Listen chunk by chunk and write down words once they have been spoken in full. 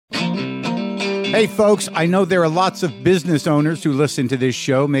Hey folks, I know there are lots of business owners who listen to this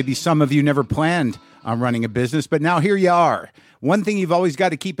show. Maybe some of you never planned on running a business, but now here you are. One thing you've always got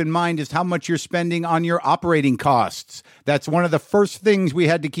to keep in mind is how much you're spending on your operating costs. That's one of the first things we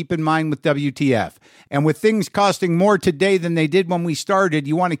had to keep in mind with WTF. And with things costing more today than they did when we started,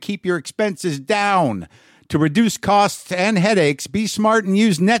 you want to keep your expenses down. To reduce costs and headaches, be smart and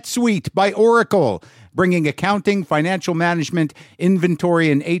use NetSuite by Oracle, bringing accounting, financial management,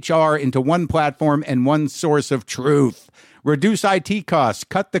 inventory, and HR into one platform and one source of truth. Reduce IT costs,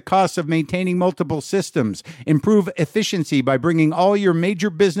 cut the costs of maintaining multiple systems, improve efficiency by bringing all your major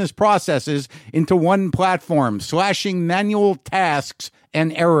business processes into one platform, slashing manual tasks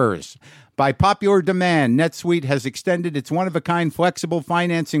and errors. By popular demand, NetSuite has extended its one-of-a-kind flexible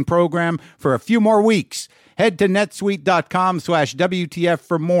financing program for a few more weeks. Head to netsuite.com/WTF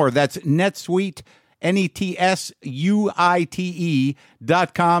for more. That's NetSuite,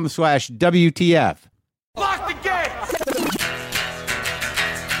 NetSuite.com/WTF. Lock the gate!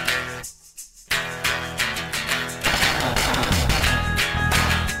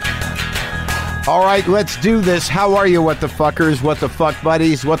 All right, let's do this. How are you, what the fuckers, what the fuck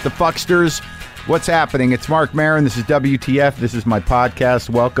buddies, what the fucksters? What's happening? It's Mark Maron. This is WTF. This is my podcast.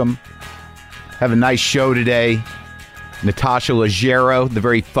 Welcome. Have a nice show today. Natasha Leggero, the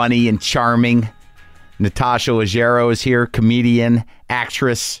very funny and charming Natasha Leggero is here, comedian,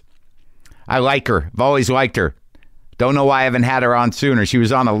 actress. I like her. I've always liked her. Don't know why I haven't had her on sooner. She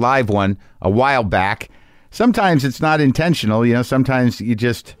was on a live one a while back. Sometimes it's not intentional. You know, sometimes you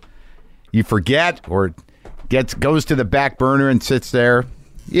forget or goes to the back burner and sits there,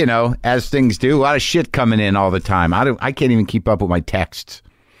 you know, as things do. A lot of shit coming in all the time. I can't even keep up with my texts.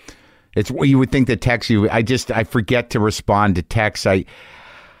 It's what you would think that text you. I forget to respond to texts. I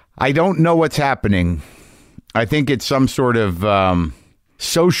don't know what's happening. I think it's some sort of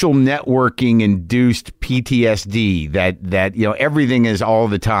social networking induced PTSD that you know everything is all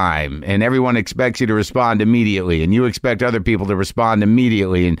the time and everyone expects you to respond immediately and you expect other people to respond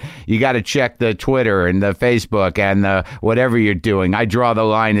immediately and you got to check the Twitter and the Facebook and the whatever you're doing. I draw the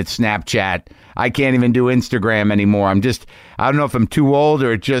line at Snapchat. I can't even do Instagram anymore. I don't know if I'm too old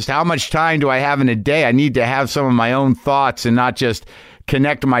or just how much time do I have in a day? I need to have some of my own thoughts and not just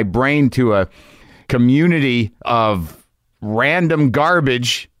connect my brain to a community of random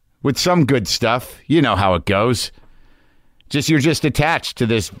garbage with some good stuff. You know how it goes. You're just attached to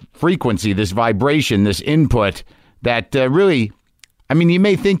this frequency, this vibration, this input that really, I mean, you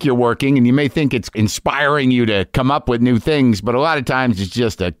may think you're working and you may think it's inspiring you to come up with new things, but a lot of times it's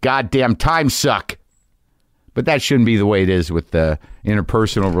just a goddamn time suck. But that shouldn't be the way it is with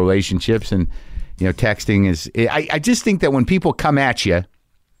interpersonal relationships. And, you know, texting is, I just think that when people come at you,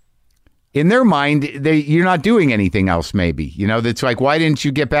 in their mind, you're not doing anything else, maybe. You know, that's like, why didn't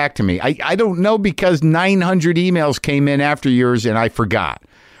you get back to me? I don't know, because 900 emails came in after yours and I forgot.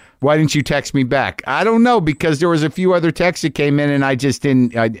 Why didn't you text me back? I don't know, because there was a few other texts that came in and I just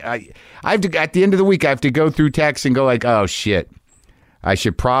didn't. I have to, at the end of the week, I have to go through texts and go like, oh, shit. I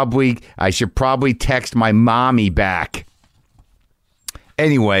should probably text my mommy back.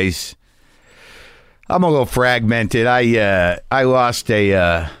 Anyways, I'm a little fragmented. I lost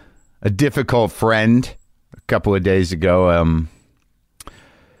a difficult friend a couple of days ago. And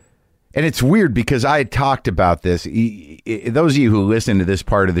it's weird because I had talked about this. Those of you who listen to this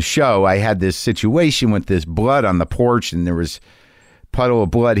part of the show, I had this situation with this blood on the porch, and there was a puddle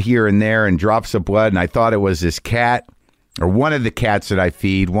of blood here and there and drops of blood, and I thought it was this cat, or one of the cats that I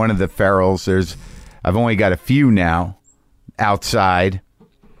feed, one of the ferals. I've only got a few now outside.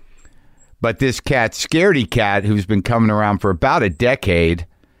 But this cat, Scaredy Cat, who's been coming around for about a decade,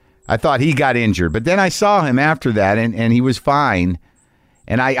 I thought he got injured. But then I saw him after that, and he was fine.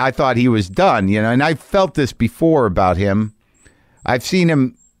 And I thought he was done, you know, and I felt this before about him. I've seen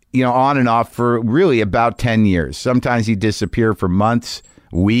him, you know, on and off for really about 10 years. Sometimes he'd disappear for months,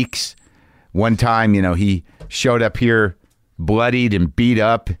 weeks. One time, you know, he showed up here bloodied and beat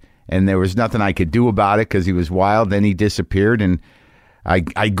up, and there was nothing I could do about it because he was wild. Then he disappeared, and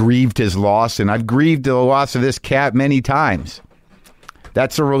I grieved his loss, and I've grieved the loss of this cat many times.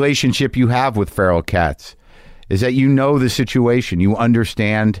 That's a relationship you have with feral cats, is that you know the situation. You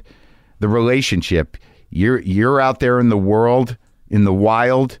understand the relationship. You're out there in the world, in the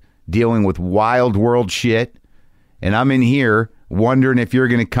wild, dealing with wild world shit, and I'm in here wondering if you're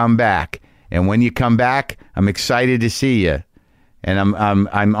going to come back. And when you come back, I'm excited to see you, and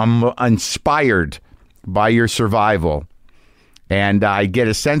I'm inspired by your survival, and I get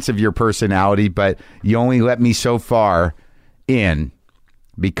a sense of your personality. But you only let me so far in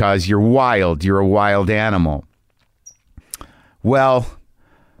because you're wild. You're a wild animal. Well,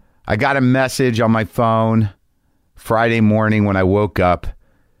 I got a message on my phone Friday morning when I woke up.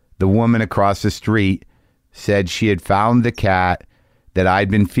 The woman across the street said she had found the cat that I'd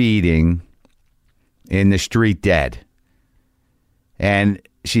been feeding in the street dead. And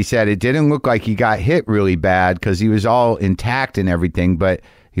she said it didn't look like he got hit really bad because he was all intact and everything, but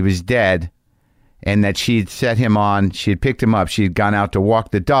he was dead. And that she had set him on, she had picked him up, she had gone out to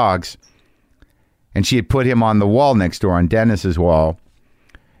walk the dogs, and she had put him on the wall next door, on Dennis's wall.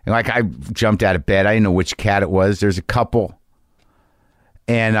 And like, I jumped out of bed. I didn't know which cat it was. There's a couple.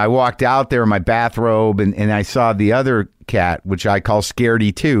 And I walked out there in my bathrobe, and I saw the other cat, which I call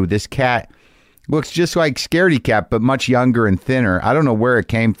Scaredy 2. This cat looks just like Scaredy Cat, but much younger and thinner. I don't know where it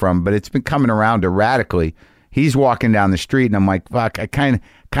came from, but it's been coming around erratically. He's walking down the street, and I'm like, fuck, I kind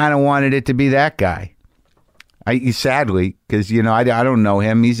of wanted it to be that guy. Sadly, because, I don't know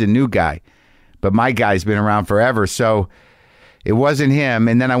him. He's a new guy. But my guy's been around forever, so it wasn't him.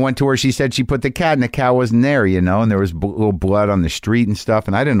 And then I went to where she said she put the cat, and the cat wasn't there, and there was little blood on the street and stuff,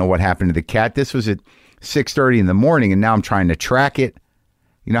 and I didn't know what happened to the cat. This was at 6:30 in the morning, and now I'm trying to track it.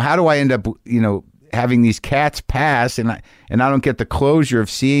 How do I end up, having these cats pass, and I don't get the closure of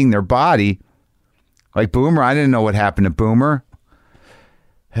seeing their body? Like Boomer, I didn't know what happened to Boomer.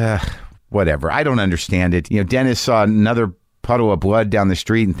 Whatever. I don't understand it. Dennis saw another puddle of blood down the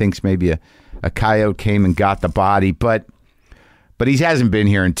street and thinks maybe a coyote came and got the body, but he hasn't been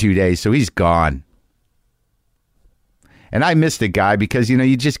here in 2 days, so he's gone. And I miss the guy because,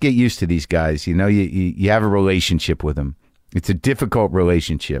 you just get used to these guys. You have a relationship with them. It's a difficult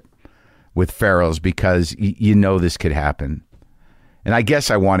relationship with ferals because this could happen. And I guess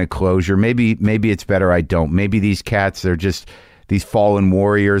I wanted closure. Maybe it's better I don't. Maybe these cats, they're just these fallen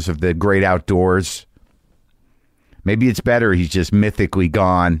warriors of the great outdoors. Maybe it's better he's just mythically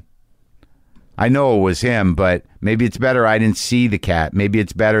gone. I know it was him, but maybe it's better I didn't see the cat. Maybe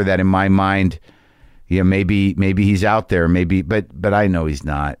it's better that in my mind, maybe he's out there. Maybe, but I know he's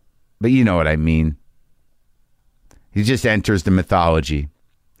not. But you know what I mean. He just enters the mythology.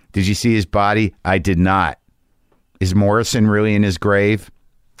 Did you see his body? I did not. Is Morrison really in his grave?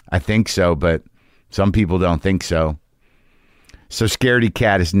 I think so, but some people don't think so. So Scaredy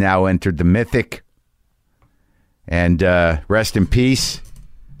Cat has now entered the mythic. And rest in peace.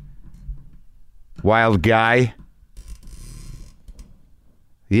 Wild guy.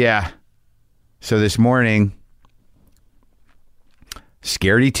 Yeah. So this morning,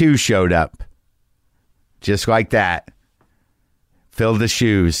 Scaredy 2 showed up. Just like that. Filled the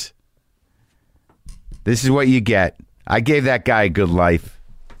shoes. This is what you get. I gave that guy a good life.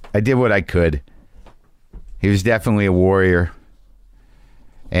 I did what I could. He was definitely a warrior.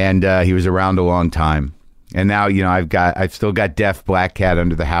 And he was around a long time. And now, I've still got deaf black cat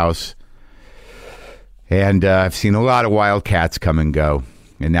under the house. And I've seen a lot of wild cats come and go.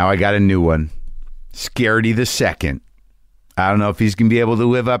 And now I got a new one. Scaredy the Second. I don't know if he's going to be able to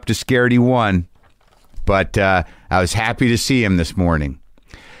live up to Scaredy 1. But I was happy to see him this morning.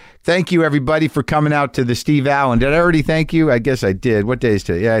 Thank you, everybody, for coming out to the Steve Allen. Did I already thank you? I guess I did. What day is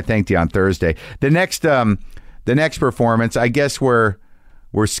today? Yeah, I thanked you on Thursday. The next performance, I guess we're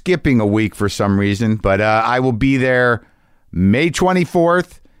skipping a week for some reason. But I will be there May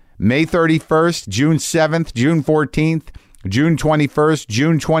 24th. May 31st, June 7th, June 14th, June 21st,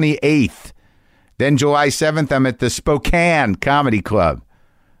 June 28th. Then July 7th, I'm at the Spokane Comedy Club.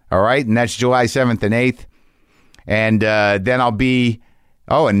 All right, and that's July 7th and 8th. And then I'll be,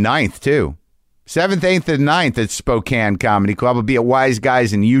 and 9th too. 7th, 8th, and 9th at Spokane Comedy Club. I'll be at Wise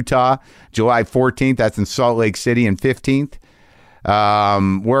Guys in Utah, July 14th. That's in Salt Lake City, and 15th.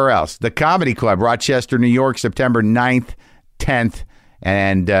 Where else? The Comedy Club, Rochester, New York, September 9th, 10th.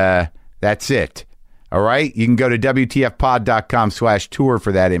 And that's it. All right? You can go to WTFpod.com/tour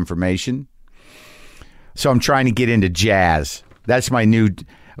for that information. So I'm trying to get into jazz. That's my new...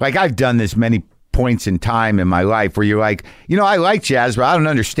 I've done this many points in time in my life where you're like, I like jazz, but I don't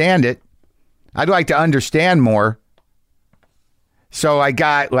understand it. I'd like to understand more. So I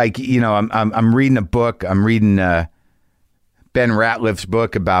got, I'm reading a book. I'm reading Ben Ratliff's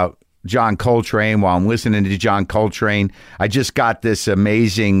book about John Coltrane while I'm listening to John Coltrane. I just got this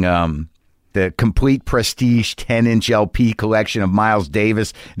amazing, the complete prestige 10-inch LP collection of Miles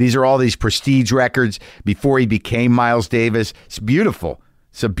Davis. These are all these prestige records before he became Miles Davis. It's beautiful.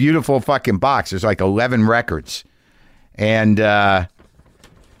 It's a beautiful fucking box. There's 11 records. And, so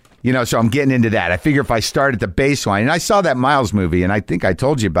I'm getting into that. I figure if I start at the baseline, and I saw that Miles movie, and I think I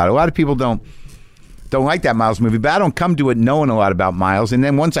told you about it. A lot of people don't like that Miles movie, but I don't come to it knowing a lot about Miles. And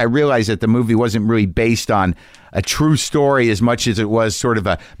then once I realized that the movie wasn't really based on a true story as much as it was sort of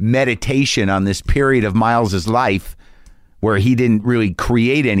a meditation on this period of Miles's life where he didn't really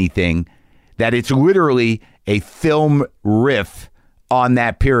create anything, that it's literally a film riff on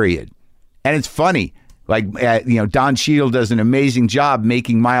that period. And it's funny. Like, Don Cheadle does an amazing job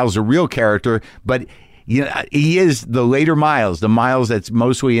making Miles a real character, but he is the later Miles, the Miles that's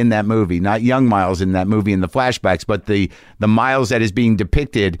mostly in that movie, not young Miles in that movie in the flashbacks, but the Miles that is being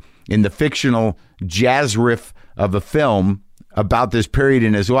depicted in the fictional jazz riff of a film about this period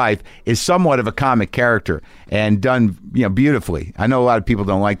in his life is somewhat of a comic character and done, beautifully. I know a lot of people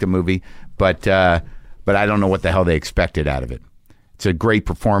don't like the movie, but I don't know what the hell they expected out of it. It's a great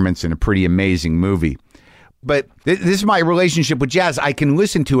performance and a pretty amazing movie. But this is my relationship with jazz. I can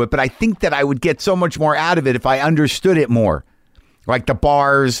listen to it, but I think that I would get so much more out of it if I understood it more. Like the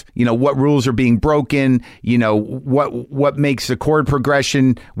bars, what rules are being broken, what makes the chord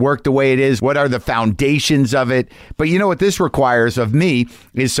progression work the way it is, what are the foundations of it. But what this requires of me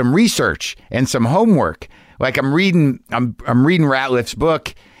is some research and some homework. Like I'm reading Ratliff's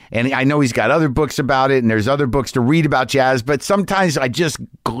book, and I know he's got other books about it, and there's other books to read about jazz, but sometimes I just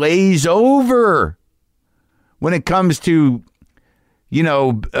glaze over when it comes to,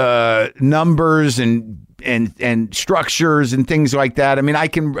 numbers and structures and things like that. I mean, I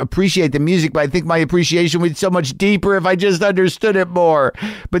can appreciate the music, but I think my appreciation would be so much deeper if I just understood it more.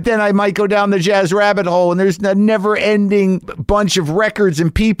 But then I might go down the jazz rabbit hole, and there's a never-ending bunch of records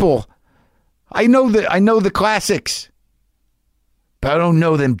and people. I know the classics, but I don't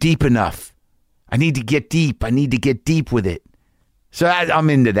know them deep enough. I need to get deep. I need to get deep with it. So I'm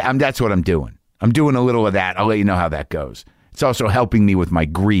into that. That's what I'm doing. I'm doing a little of that. I'll let you know how that goes. It's also helping me with my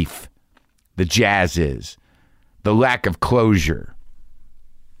grief. The jazz is. The lack of closure.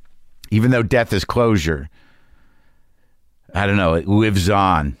 Even though death is closure, I don't know, it lives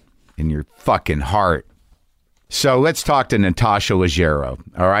on in your fucking heart. So let's talk to Natasha Leggero.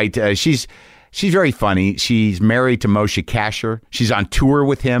 All right. She's very funny. She's married to Moshe Kasher. She's on tour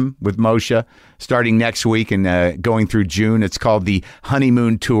with him, with Moshe, starting next week and going through June. It's called the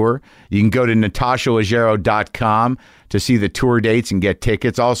Honeymoon Tour. You can go to NatashaLeggero.com to see the tour dates and get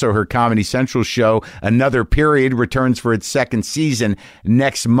tickets. Also, her Comedy Central show, Another Period, returns for its second season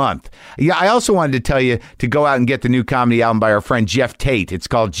next month. Yeah, I also wanted to tell you to go out and get the new comedy album by our friend Jeff Tate. It's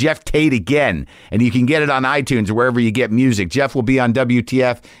called Jeff Tate Again, and you can get it on iTunes or wherever you get music. Jeff will be on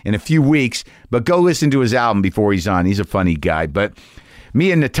WTF in a few weeks, but go listen to his album before he's on. He's a funny guy. But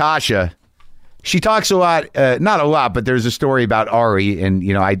me and Natasha, she talks a lot, not a lot, but there's a story about Ari, and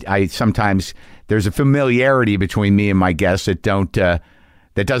I sometimes there's a familiarity between me and my guests that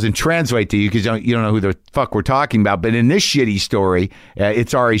doesn't translate to you because you don't know who the fuck we're talking about. But in this shitty story,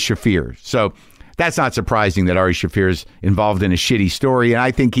 it's Ari Shaffir. So that's not surprising that Ari Shaffir's involved in a shitty story, and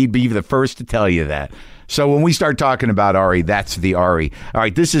I think he'd be the first to tell you that. So when we start talking about Ari, that's the Ari. All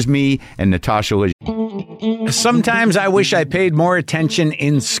right, this is me and Natasha Leggero. Sometimes I wish I paid more attention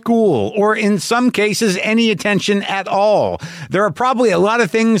in school, or in some cases, any attention at all. There are probably a lot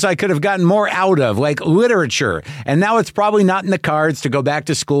of things I could have gotten more out of, like literature, and now it's probably not in the cards to go back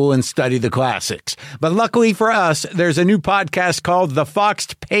to school and study the classics. But luckily for us, there's a new podcast called The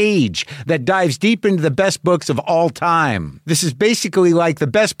Foxed Page that dives deep into the best books of all time. This is basically like the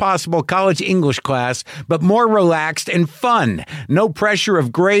best possible college English class, but more relaxed and fun. No pressure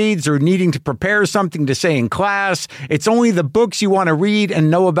of grades or needing to prepare something to say in class. It's only the books you want to read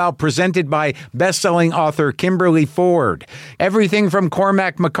and know about, presented by best-selling author Kimberly Ford. Everything from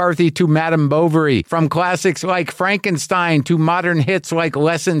Cormac McCarthy to Madame Bovary, from classics like Frankenstein to modern hits like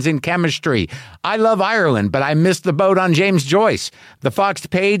Lessons in Chemistry. I love Ireland, but I missed the boat on James Joyce. The Foxed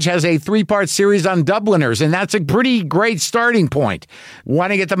Page has a 3-part series on Dubliners, and that's a pretty great starting point.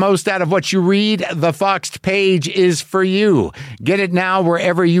 Want to get the most out of what you read? The Foxed Page is for you. Get it now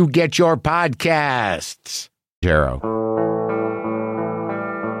wherever you get your podcasts. Jero.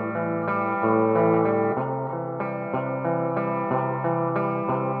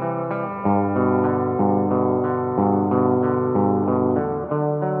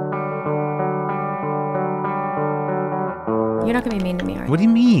 You're not going to be mean to me, are you? What do you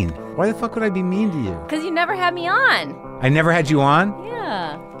mean? Why the fuck would I be mean to you? Because you never had me on. I never had you on?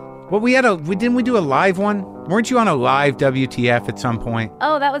 Yeah. Well, didn't we do a live one? Weren't you on a live WTF at some point?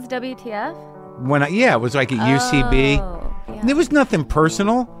 Oh, that was WTF? It was like at UCB. Yeah. There was nothing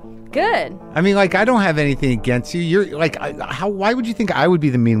personal. Good. I mean, like, I don't have anything against you. You're like, why would you think I would be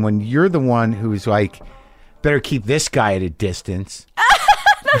the mean one? You're the one who's like, better keep this guy at a distance.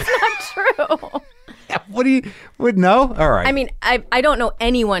 That's not true. No? All right. I mean, I don't know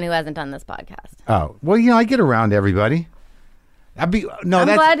anyone who hasn't done this podcast. Oh, well, I get around everybody. I'm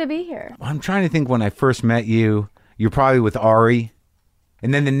glad to be here. I'm trying to think when I first met you. You're probably with Ari.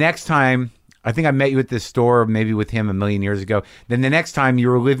 And then the next time I think I met you at this store, maybe with him a million years ago. Then the next time you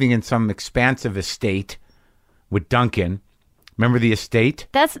were living in some expansive estate with Duncan. Remember the estate?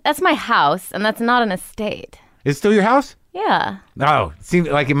 That's my house, and that's not an estate. Is it still your house? Yeah. Oh, it seemed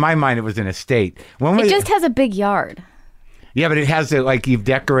like in my mind it was an estate. It just has a big yard. Yeah, but it has it like you've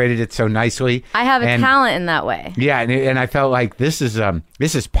decorated it so nicely. I have a talent in that way. Yeah, and I felt like this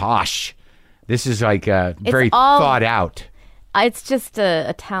is posh. This is like very thought out. It's just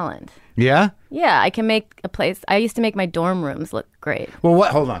a talent. Yeah? Yeah, I can make a place. I used to make my dorm rooms look great. Well,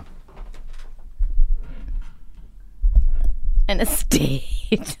 what? Hold on. An estate.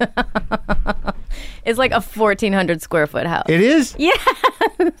 It's like a 1,400 square foot house. It is? Yeah.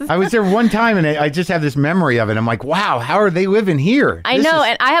 I was there one time and I just have this memory of it. I'm like, wow, how are they living here? I know,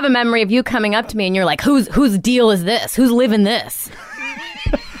 and I have a memory of you coming up to me and you're like, whose deal is this? Who's living this?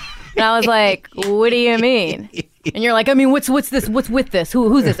 And I was like, what do you mean? And you're like, I mean, what's this? What's with this?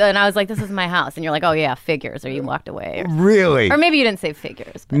 Who's this? And I was like, this is my house. And you're like, oh yeah, figures. Or you walked away. Really? Or maybe you didn't say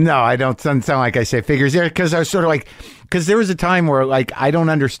figures. But. No, I don't sound like I say figures there because I was sort of like, because there was a time where like I don't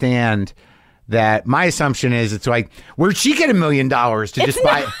understand that. My assumption is it's like, where'd she get $1 million to just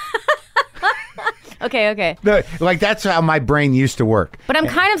buy? Okay. Like that's how my brain used to work. But I'm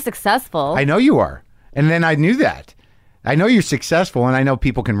kind of successful. I know you are. And then I knew that. I know you're successful, and I know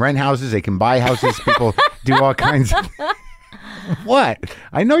people can rent houses, they can buy houses, people do all kinds of... What?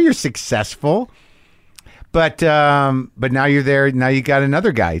 I know you're successful, but now you're there, now you got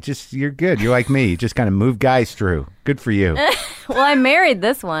another guy. You're good. You're like me. You just kind of move guys through. Good for you. Well, I married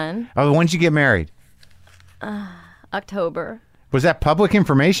this one. Oh, when did you get married? October. Was that public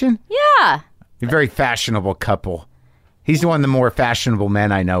information? Yeah. A very fashionable couple. He's one of the more fashionable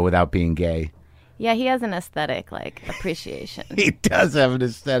men I know without being gay. Yeah, he has an aesthetic, like, appreciation. He does have an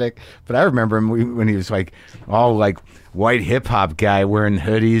aesthetic. But I remember him when he was, like, all, like, white hip-hop guy wearing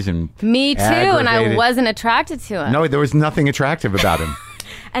hoodies and Me too, and I wasn't attracted to him. No, there was nothing attractive about him.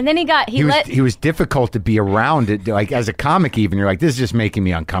 And then he was difficult to be around. It, like, as a comic even, you're like, this is just making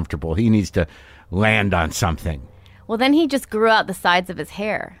me uncomfortable. He needs to land on something. Well, then he just grew out the sides of his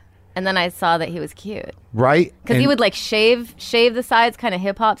hair. And then I saw that he was cute. Right? Because he would, like, shave the sides, kind of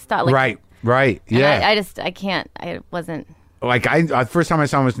hip-hop style. Like, Right. Yeah. I wasn't. Like the first time I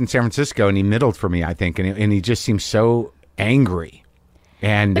saw him was in San Francisco, and he middled for me, I think, and he just seemed so angry.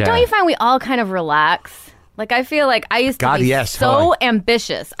 And but don't you find we all kind of relax? Like I feel like I used to be so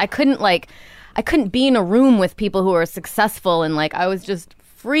ambitious. I couldn't be in a room with people who were successful, and like I was just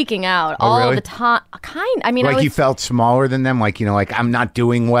freaking out all the time. You felt smaller than them, like like I'm not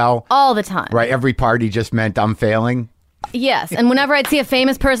doing well all the time. Right, every party just meant I'm failing. Yes, and whenever I'd see a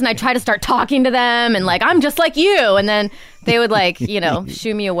famous person, I'd try to start talking to them and like, I'm just like you. And then they would like,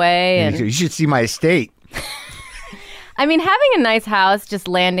 shoo me away. And you should see my estate. I mean, having a nice house, just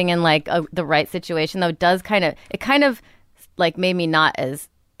landing in like the right situation, though, does kind of like made me not as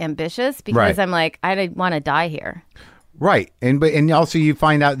ambitious because I'm like, I want to die here. Right. And also you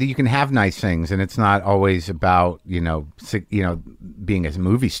find out that you can have nice things and it's not always about, being a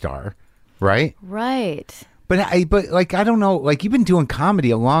movie star. Right. Right. But I don't know, like you've been doing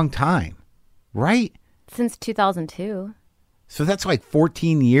comedy a long time, right? Since 2002. So that's like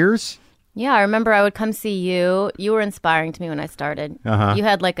 14 years? Yeah, I remember I would come see you. You were inspiring to me when I started. Uh-huh. You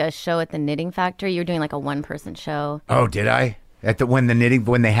had like a show at the Knitting Factory. You were doing like a one-person show. Oh, did I? When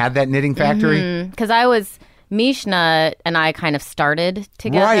they had that Knitting Factory? Because I was... Mishna and I kind of started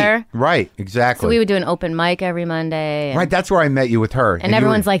together. Right, exactly. So we would do an open mic every Monday. Right, that's where I met you with her. And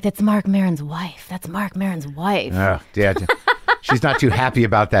everyone's like, that's Marc Maron's wife. That's Marc Maron's wife. Oh, yeah. She's not too happy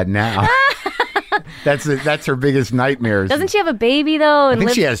about that now. That's her biggest nightmare. Doesn't she have a baby, though? I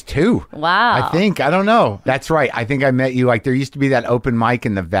think she has 2. Wow. I don't know. That's right. I think I met you, like, there used to be that open mic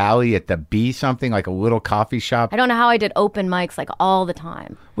in the Valley at the B something, like a little coffee shop. I don't know how I did open mics, like, all the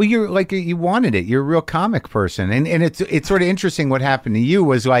time. Well, you're, like, you wanted it. You're a real comic person. And it's sort of interesting what happened to you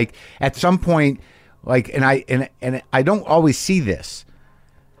was, like, at some point, like, and I don't always see this.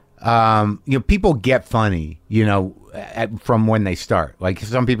 People get funny, from when they start. Like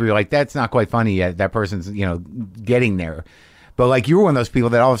some people are like, that's not quite funny yet. That person's, getting there. But like you were one of those people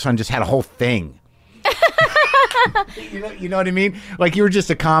that all of a sudden just had a whole thing. You know what I mean? Like you were just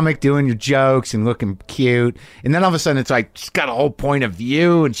a comic doing your jokes and looking cute. And then all of a sudden it's like, she's got a whole point of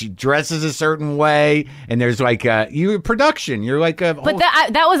view and she dresses a certain way. And there's like you're production. You're like a whole... But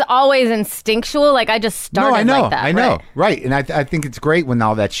that was always instinctual. Like I just started like that. I know. Right. And I think it's great when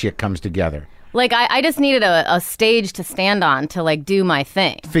all that shit comes together. Like I just needed a stage to stand on to like do my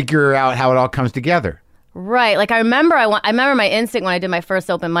thing. Figure out how it all comes together. Right. Like I remember my instinct when I did my first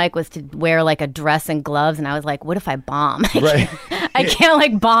open mic was to wear like a dress and gloves, and I was like, what if I bomb? Right. I can't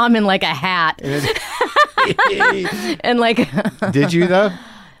like bomb in like a hat. And like Did you though?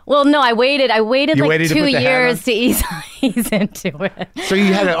 Well, no, I waited You like waited to 2 put the hat years to ease into it. So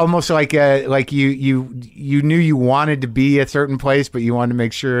you had almost like you knew you wanted to be a certain place, but you wanted to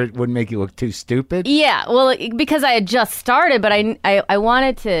make sure it wouldn't make you look too stupid. Yeah, well, because I had just started, but I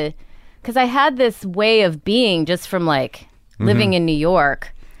wanted to, because I had this way of being just from like living in New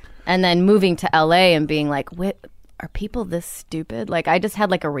York and then moving to LA and being like, what, are people this stupid? Like I just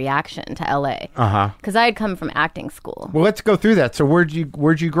had like a reaction to LA. Because I had come from acting school. Well, let's go through that. So where'd you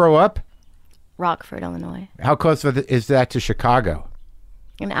grow up? Rockford, Illinois. How close is that to Chicago?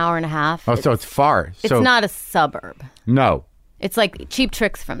 An hour and a half. Oh, so it's far. It's not a suburb. No. It's like Cheap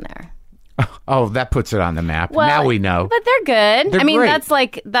Tricks from there. Oh, that puts it on the map. Well, now we know. But they're good. They're I mean, great.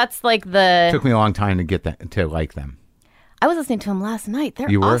 that's like the. Took me a long time to get that to like them. I was listening to them last night. They're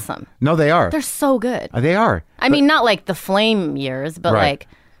You were? awesome. No, they are. They're so good. They are. I mean, not like the Flame years, but Right. like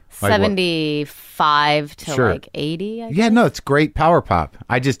Like what? 75 to Sure. like 80. I Yeah, no, it's great power pop.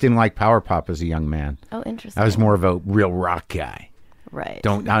 I just didn't like power pop as a young man. Oh, interesting. I was more of a real rock guy. Right.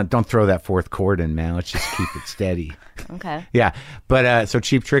 Don't throw that fourth chord in, man. Let's just keep it steady. Okay. Yeah, but so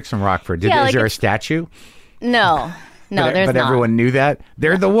Cheap Tricks from Rockford. Yeah, is like there a it's- statue? No, but, there's but not. everyone knew that.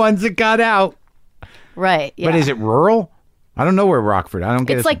 They're the ones that got out. Right. Yeah. But is it rural? I don't know where Rockford. I don't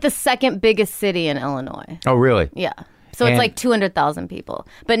get. It's like the second biggest city in Illinois. Oh, really? Yeah. So it's And- like 200,000 people.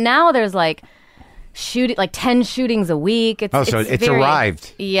 But now there's like 10 shootings a week. Oh, so it's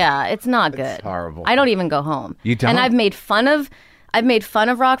arrived. Yeah, it's not good. horrible. I don't even go home. You don't? And I've made fun of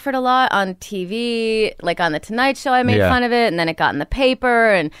Rockford a lot on TV, like on the Tonight Show. I made Yeah. fun of it, and then it got in the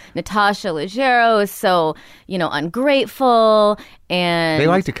paper. And Natasha Leggero is so ungrateful, and They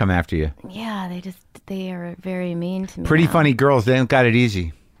like to come after you. yeah, they are very mean to me. Pretty now. funny girls. They don't got it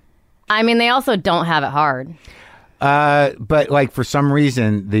easy. I mean, they also don't have it hard. But like for some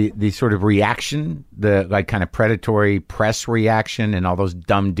reason, the sort of reaction, the like kind of predatory press reaction, and all those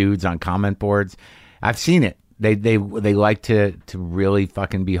dumb dudes on comment boards, I've seen it. They like to really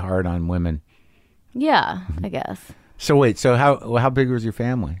fucking be hard on women. Yeah, I guess So wait, so how big was your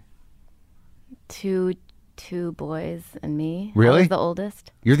family? two boys and me. Really? I was the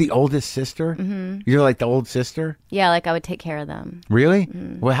oldest. You're the oldest sister. Mm-hmm. You're like the old sister. Yeah, like I would take care of them. Really?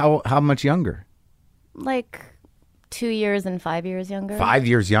 Mm-hmm. Well, how much younger? Like 2 years and 5 years younger. 5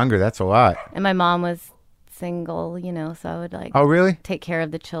 years younger. That's a lot. And my mom was single, so I would like Oh, really? take care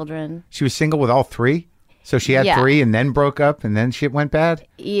of the children. She was single with all three? So she had Yeah. 3 and then broke up and then shit went bad?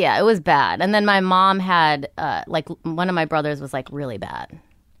 Yeah, it was bad. And then my mom had like one of my brothers was like really bad.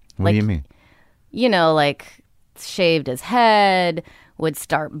 What do you mean? Like shaved his head, would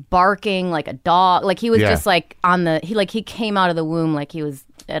start barking like a dog. Like he was Yeah. just like he came out of the womb like he was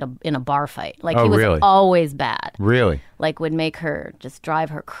in a bar fight. Like Oh, he was really? always bad. Really? Like would make her just drive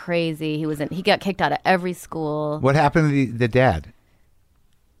her crazy. He got kicked out of every school. What happened to the dad?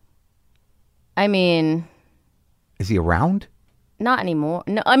 I mean, Is he around? not anymore.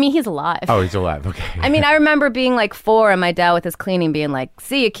 No, I mean he's alive. Oh, he's alive. Okay. I mean, I remember being like 4 and my dad with his cleaning being like,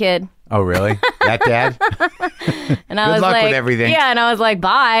 "See you, kid." Oh, really? That dad? And I Good was luck with like, everything. Yeah, and I was like,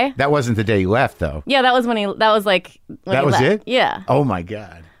 "Bye." That wasn't the day he left, though. Yeah, that was when that was like when That he was left. it? Yeah. Oh, my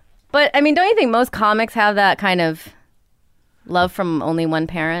God. But I mean, don't you think most comics have that kind of love from only one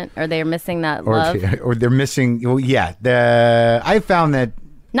parent, or they're missing that love? Or they're missing. Well, yeah. I found that.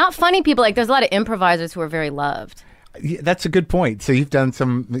 Not funny people. Like there's a lot of improvisers who are very loved. Yeah, that's a good point. So you've done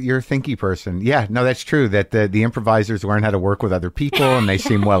you're a thinky person. Yeah, no, that's true. That the improvisers learn how to work with other people and they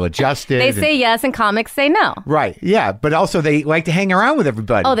seem well adjusted. They say yes, and comics say no. Right. Yeah, but also they like to hang around with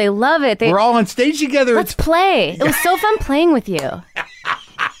everybody. Oh, they love it. We're all on stage together. Let's play. It was so fun playing with you.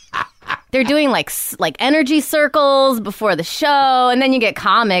 They're doing like energy circles before the show, and then you get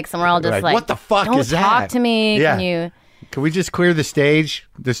comics, and we're all just Right. like, What the fuck don't is that?" talk to me. Yeah. Can you? Can we just clear the stage?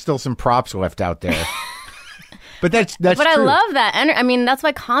 There's still some props left out there. But that's But true. I love that. I mean, that's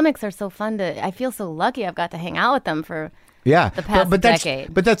why comics are so fun to. I feel so lucky I've got to hang out with them for. Yeah, the past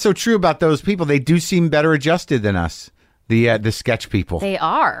decade. But that's so true about those people. They do seem better adjusted than us. The sketch people. They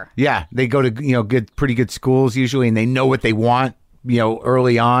are. Yeah, they go to pretty good schools usually, and they know what they want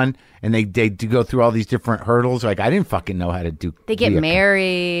early on, and they do go through all these different hurdles. Like I didn't fucking know how to do. They get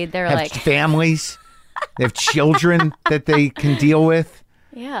married. They're have like, families. They have children that they can deal with.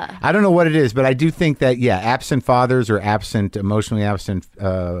 yeah. I don't know what it is, but I do think that absent fathers or emotionally absent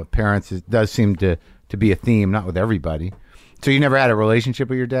parents does seem to be a theme. Not with everybody. So you never had a relationship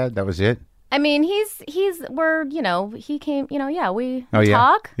with your dad? That was it? I mean, he came. Oh, yeah.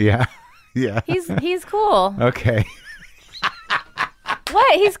 Talk. Yeah. Yeah. He's cool. Okay.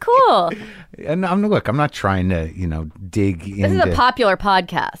 What? He's cool. And look, I'm not trying to, dig into... This is a popular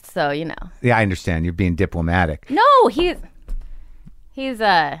podcast, so Yeah, I understand. You're being diplomatic. No, he's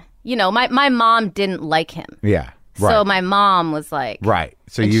my mom didn't like him. Yeah. Right. So my mom was like, right.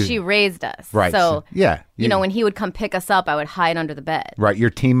 So she raised us. Right. So yeah. When he would come pick us up, I would hide under the bed. Right. You're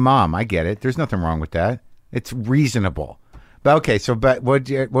team mom. I get it. There's nothing wrong with that. It's reasonable. But okay. So, what'd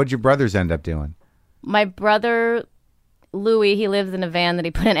your brothers end up doing? My brother Louis, he lives in a van that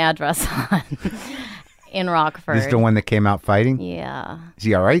he put an address on in Rockford. This is the one that came out fighting? Yeah. Is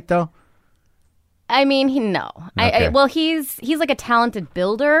he all right though? I mean, no. Okay. Well, he's like a talented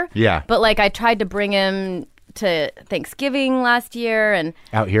builder. Yeah. But like I tried to bring him to Thanksgiving last year and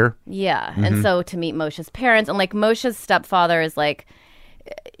out here. Yeah. Mm-hmm. And so to meet Moshe's parents, and like Moshe's stepfather is like,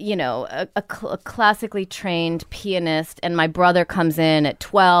 a classically trained pianist, and my brother comes in at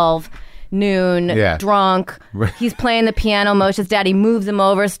 12 noon, drunk. He's playing the piano. Moshe's daddy moves him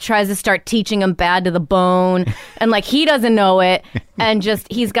over, tries to start teaching him Bad to the Bone, and like he doesn't know it, and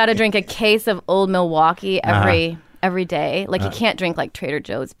just he's got to drink a case of Old Milwaukee every day. Like he can't drink like Trader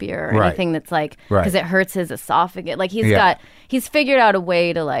Joe's beer or anything that's like because it hurts his esophagus. Like he's figured out a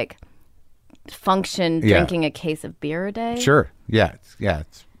way to like function drinking a case of beer a day. Sure. Yeah.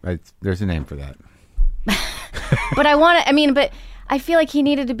 There's a name for that. But I feel like he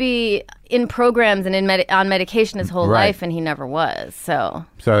needed to be in programs and on medication his whole life, and he never was. So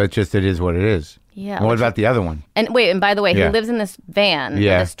it is what it is. Yeah. And what about the other one? And by the way, he lives in this van,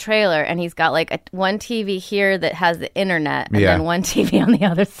 this trailer, and he's got like one TV here that has the internet, and then one TV on the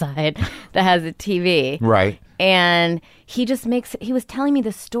other side that has a TV. Right. And he was telling me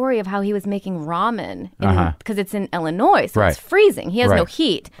the story of how he was making ramen because it's in Illinois, so it's freezing. He has no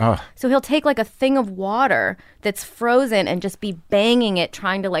heat. So he'll take like a thing of water that's frozen and just be banging it,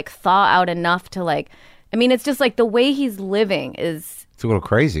 trying to like thaw out enough to like, it's just like the way he's living is... It's a little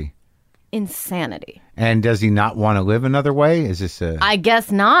crazy. Insanity. And does he not want to live another way? Is this I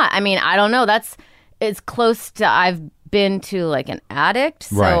guess not. I don't know. That's as close to I've been to like an addict.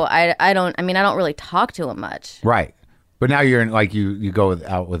 So I don't really talk to him much. Right. But now you're in, like you go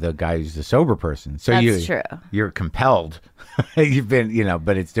out with a guy who's a sober person. So that's true. You're compelled. You've been,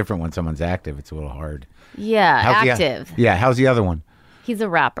 but it's different when someone's active. It's a little hard. Yeah, active. How's the other one? He's a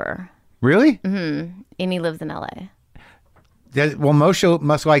rapper. Really? Mm-hmm. And he lives in LA. Well, Moshe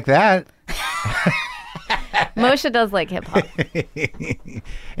must like that. Moshe does like hip hop.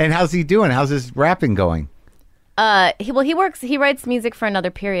 And how's he doing? How's his rapping going? He writes music for Another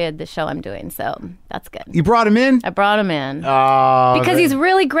Period, the show I'm doing, so that's good. You brought him in? I brought him in. Because he's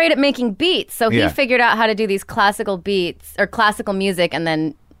really great at making beats. So he figured out how to do these classical beats or classical music and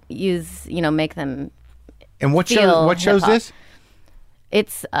then make them. And what show's this?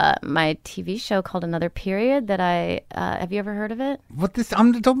 It's my TV show called Another Period that have you ever heard of it?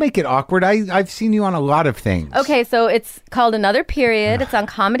 Don't make it awkward. I've seen you on a lot of things. Okay, so it's called Another Period. It's on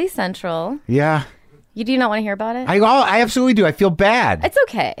Comedy Central. Yeah. You do not want to hear about it? I absolutely do. I feel bad. It's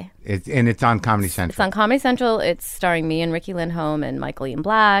okay. It's on Comedy Central. It's on Comedy Central. It's starring me and Ricky Lindholm and Michael Ian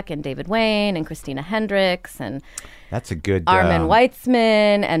Black and David Wayne and Christina Hendricks and that's a good Armin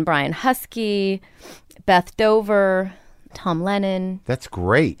Weitzman and Brian Husky, Beth Dover, Tom Lennon. That's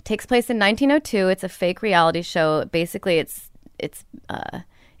great. It takes place in 1902. It's a fake reality show. Basically, it's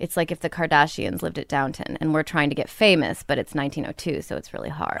like if the Kardashians lived at Downton, and we're trying to get famous, but it's 1902, so it's really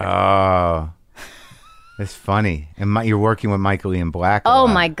hard. Oh, that's funny. And you're working with Michael Ian Black. Oh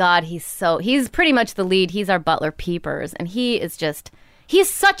my God, he's pretty much the lead. He's our Butler Peepers, and he's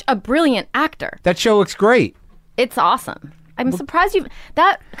such a brilliant actor. That show looks great. It's awesome. I'm surprised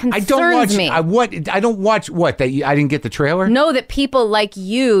that concerns me. I don't watch what? I didn't get the trailer? No, that people like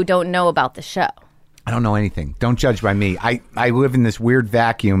you don't know about the show. I don't know anything. Don't judge by me. I live in this weird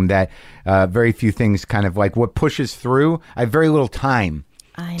vacuum that very few things kind of like what pushes through. I have very little time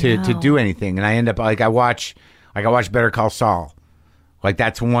to do anything. And I end up I watch Better Call Saul. Like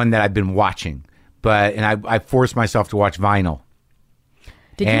that's one that I've been watching. And I forced myself to watch Vinyl.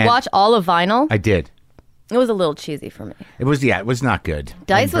 Did you watch all of Vinyl? I did. It was a little cheesy for me. It was not good.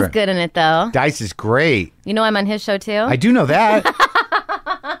 Dice was good in it, though. Dice is great. You know I'm on his show, too? I do know that.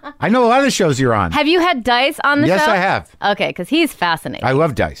 I know a lot of the shows you're on. Have you had Dice on the show? Yes, I have. Okay, because he's fascinating. I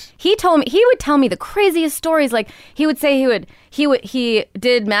love Dice. He would tell me the craziest stories. Like, he would say he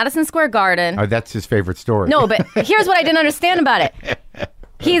did Madison Square Garden. Oh, that's his favorite story. No, but here's what I didn't understand about it.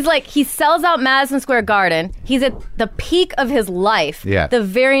 He's like, he sells out Madison Square Garden. He's at the peak of his life. Yeah. The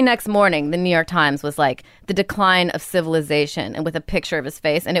very next morning, the New York Times was like, the decline of civilization, and with a picture of his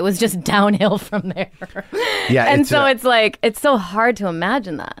face, and it was just downhill from there. Yeah, and so it's like, it's so hard to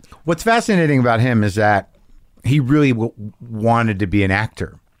imagine that. What's fascinating about him is that he really wanted to be an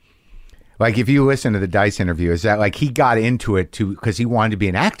actor. Like, if you listen to the Dice interview, is that like he got into it because he wanted to be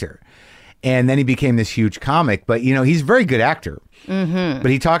an actor. And then he became this huge comic. But, you know, he's a very good actor. Mm-hmm.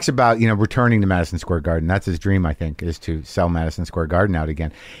 But he talks about, you know, returning to Madison Square Garden. That's his dream, I think, is to sell Madison Square Garden out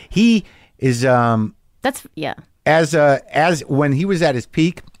again. He is... yeah. As when he was at his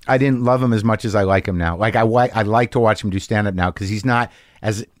peak, I didn't love him as much as I like him now. Like, I like to watch him do stand-up now because he's not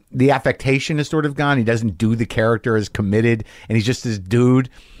as... The affectation is sort of gone. He doesn't do the character as committed. And he's just this dude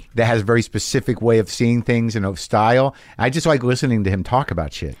that has a very specific way of seeing things and of style. I just like listening to him talk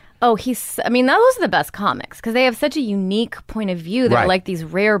about shit. Oh, those are the best comics because they have such a unique point of view. They're like these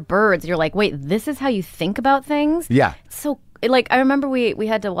rare birds. You're like, wait, this is how you think about things? Yeah. So, like, I remember we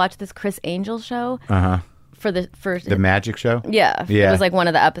had to watch this Chris Angel show for the magic show? Yeah. It was like one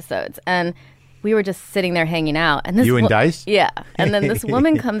of the episodes. And we were just sitting there hanging out. And you and Dice? Yeah. And then this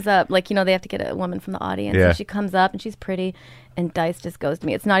woman comes up, like, you know, they have to get a woman from the audience. Yeah. And she comes up and she's pretty. And Dice just goes to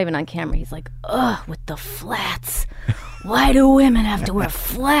me. It's not even on camera. He's like, ugh, with the flats. Why do women have to wear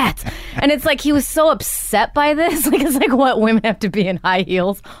flats? And it's like he was so upset by this. Like, it's like, what, women have to be in high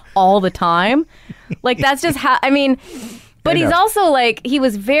heels all the time? Like, that's just how, I mean... But he's also like, he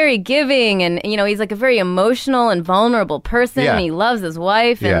was very giving and, you know, he's like a very emotional and vulnerable person. Yeah. And he loves his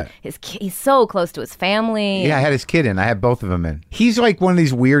wife and he's so close to his family. Yeah, I had his kid in. I had both of them in. He's like one of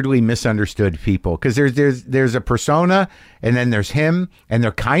these weirdly misunderstood people because there's a persona and then there's him and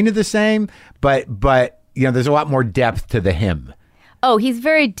they're kind of the same, but you know, there's a lot more depth to the him. Oh, he's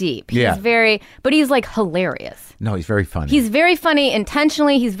very deep. But he's like hilarious. No, he's very funny. He's very funny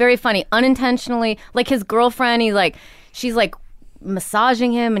intentionally. He's very funny unintentionally. Like his girlfriend, she's like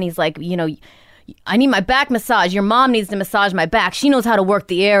massaging him and he's like, you know, I need my back massage. Your mom needs to massage my back. She knows how to work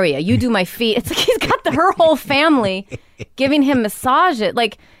the area. You do my feet. It's like he's got her whole family giving him massage.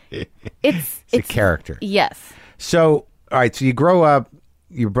 It's a character. Yes. So, all right. So you grow up.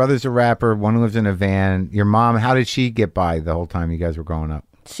 Your brother's a rapper. One lives in a van. Your mom, how did she get by the whole time you guys were growing up?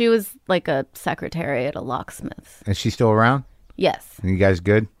 She was like a secretary at a locksmith's. Is she still around? Yes. And you guys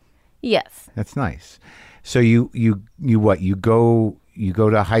good? Yes. That's nice. So you what? You go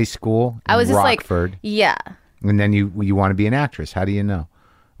to high school in I was just Rockford. Like, yeah. And then you want to be an actress. How do you know?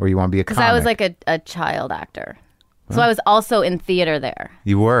 Or you want to be a comic? Because I was like a child actor. Huh? So I was also in theater there.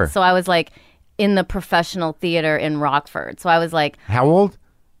 You were? So I was like in the professional theater in Rockford. So I was like... How old?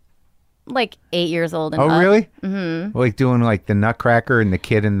 Like 8 years old and up. Really? Mm-hmm. Like doing like the Nutcracker and the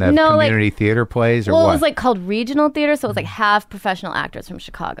kid in the community theater plays or what? Well, it was like called regional theater. So it was like half professional actors from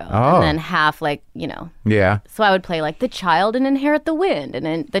Chicago. Oh. And then half like, you know. Yeah. So I would play like the child in Inherit the Wind and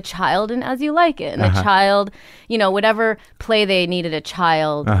then the child in As You Like It and the child, you know, whatever play they needed a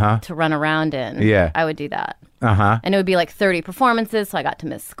child to run around in. Yeah. I would do that. And it would be like 30 performances. So I got to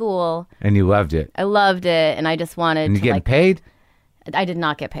miss school. And you loved it. I loved it. And I just wanted and you getting paid? I did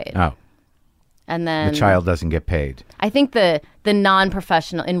not get paid. Oh. And then the child doesn't get paid. I think the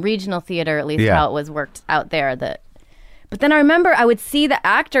non-professional in regional theater, at least how it was worked out there. But then I remember I would see the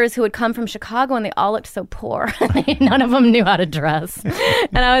actors who would come from Chicago and they all looked so poor. None of them knew how to dress.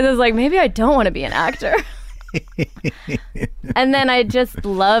 And I was just like, maybe I don't want to be an actor. And then I just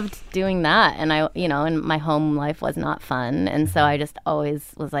loved doing that. And and my home life was not fun. And so I just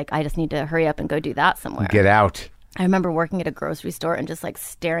always was like, I just need to hurry up and go do that somewhere. Get out. I remember working at a grocery store and just like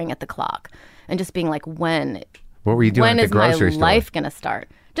staring at the clock and just being like, what were you doing at the grocery store? When is my life going to start?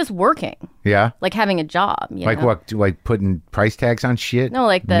 Just working. Yeah? Like having a job. Like know? What? Like putting price tags on shit? No,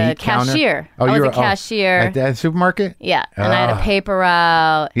 like the cashier. Oh, I was a cashier. At the supermarket? Yeah. And I had a paper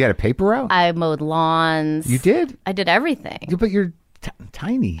route. You had a paper route? I mowed lawns. You did? I did everything. But you're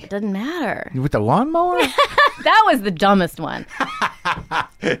tiny. It doesn't matter. With the lawnmower? That was the dumbest one.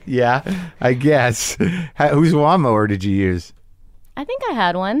 Yeah, I guess. Whose lawnmower did you use? I think I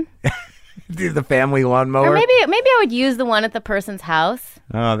had one. The family lawnmower? Or maybe I would use the one at the person's house.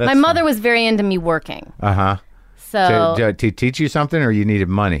 Oh, that's My mother was very into me working. So to teach you something, or you needed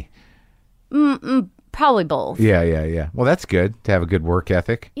money? Probably both. Yeah. Well, that's good to have a good work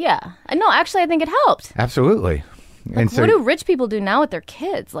ethic. Yeah. No, actually, I think it helped. Absolutely. Like, what do rich people do now with their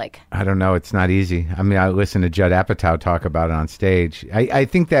kids? Like, I don't know. It's not easy. I mean, I listen to Judd Apatow talk about it on stage. I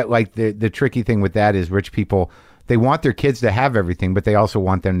think that like the tricky thing with that is rich people, they want their kids to have everything, but they also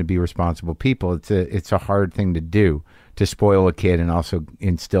want them to be responsible people. It's a hard thing to do, to spoil a kid and also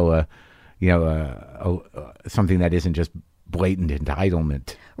instill something that isn't just blatant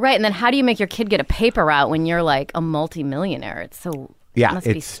entitlement. Right. And then how do you make your kid get a paper route when you're like a multimillionaire? It's so, Yeah, it must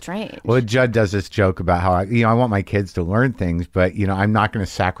be strange. Well, Judd does this joke about how I want my kids to learn things, but I'm not going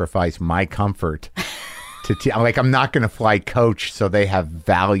to sacrifice my comfort to like I'm not going to fly coach so they have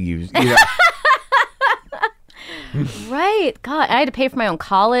values. Right. God, I had to pay for my own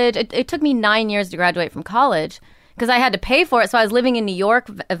college. It took me 9 years to graduate from college because I had to pay for it. So I was living in New York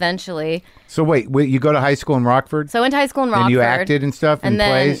eventually. So wait, you go to high school in Rockford? So I went to high school in Rockford. And you acted and stuff in and then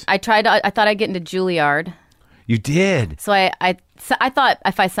plays? I thought I'd get into Juilliard. You did? So I thought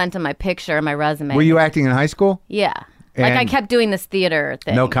if I sent him my picture and my resume. Were you acting in high school? Yeah. Like I And- kept doing this theater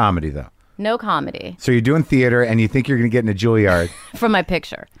thing. No comedy, though. No comedy So you're doing theater and you think you're going to get into Juilliard. from my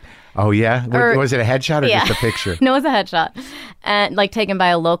picture. Oh, yeah? Or- Was it a headshot or Yeah. just a picture? No, it was a headshot. And like taken by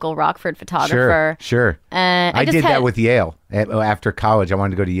a local Rockford photographer. Sure. And I just did had- that with Yale after college. I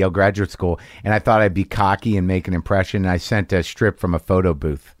wanted to go to Yale graduate school, and I thought I'd be cocky and make an impression. And I sent a strip from a photo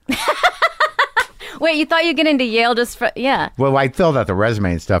booth. Wait, you thought you'd get into Yale just for... Yeah. Well, I filled out the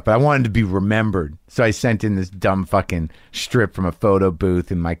resume and stuff, but I wanted to be remembered. So I sent in this dumb fucking strip from a photo booth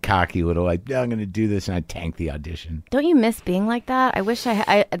and my cocky little, like, I'm going to do this, and I tanked the audition. Don't you miss being like that? I wish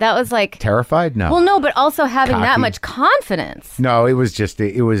I that was like... Terrified? No. Well, no, but also having that Cocky. much confidence. No, it was just,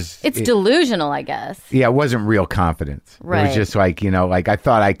 It's delusional, I guess. yeah, it wasn't real confidence. It Right. was just like, like I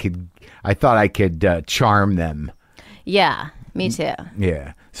thought I could charm them. Yeah, me too.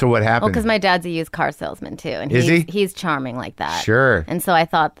 Yeah. So what happened? Well, because my dad's a used car salesman too, and Is he? he's charming like that. Sure. And so I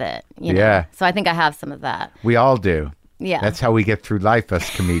thought that, Yeah. So I think I have some of that. We all do. Yeah. That's how we get through life, us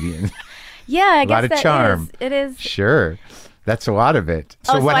comedians. Yeah, I guess lot of that charm. It is. Sure. That's a lot of it.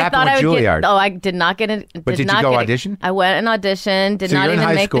 So what I happened thought with I would Juilliard? I did not get it. But did you not go get it. audition? I went and auditioned. Did So not you're in even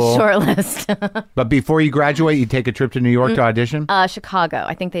high make school. the short list. But before you graduate, you take a trip to New York to audition? Chicago.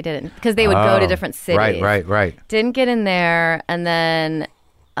 I think they didn't because they would go to different cities. Right. Didn't get in there, and then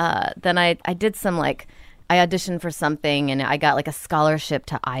I did some like I auditioned for something, and I got like a scholarship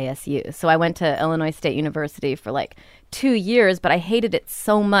to ISU. So I went to Illinois State University for like 2 years, but I hated it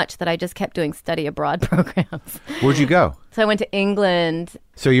so much that I just kept doing study abroad programs. Where'd you go? So I went to England.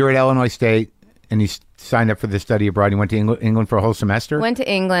 So you're at Illinois State, and you signed up for the study abroad. You went to England for a whole semester? Went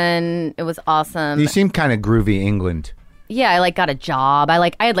to England. It was awesome. You seem kind of groovy, England. Yeah, I like got a job.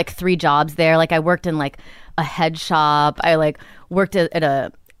 I had like 3 jobs there. Like I worked in like a head shop. I like worked at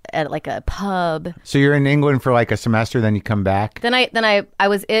like a pub. So you're in England for like a semester, then you come back? Then I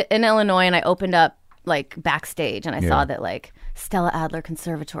was in Illinois, and I opened up like backstage, and I Yeah. saw that like Stella Adler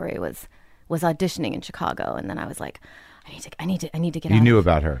Conservatory was auditioning in Chicago, and then I was like, I need to get out. You knew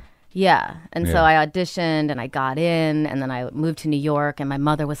about her. Yeah. And so Yeah. I auditioned and I got in, and then I moved to New York, and my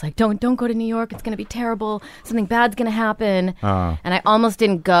mother was like, don't go to New York. It's going to be terrible. Something bad's going to happen. And I almost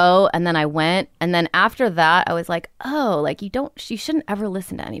didn't go. And then I went. And then after that, I was like, oh, like you shouldn't ever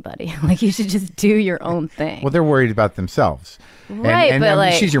listen to anybody. Like you should just do your own thing. Well, they're worried about themselves. Right, And but I mean,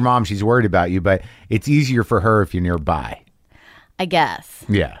 like- she's your mom. She's worried about you, but it's easier for her if you're nearby. I guess.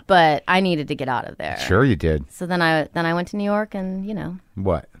 Yeah. But I needed to get out of there. Sure you did. So then I went to New York, and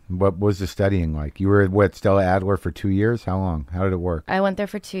What? What was the studying like? You were at Stella Adler for 2 years? How long? How did it work? I went there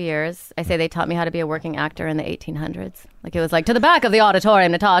for 2 years. I say they taught me how to be a working actor in the 1800s. Like it was like to the back of the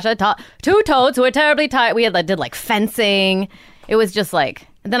auditorium, Natasha, 2 toads who were terribly tight. We did like fencing. It was just like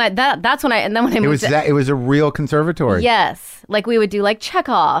and then when I moved It was a real conservatory. Yes, like we would do like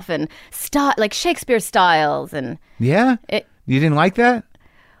Chekhov and like Shakespeare styles and Yeah? It- You didn't like that?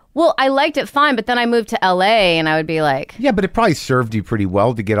 well, I liked it fine, but then I moved to LA, and I would be like, Yeah, but it probably served you pretty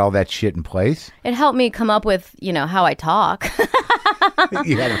well to get all that shit in place. it helped me come up with how I talk.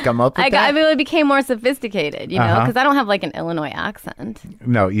 You had to come up with that? I mean, it became more sophisticated, because I don't have like an Illinois accent,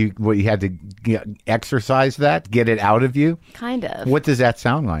 No, you had to exercise that, get it out of you. kind of. What does that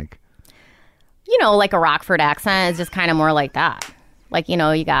sound like? Like a Rockford accent is just kind of more like that. Like, you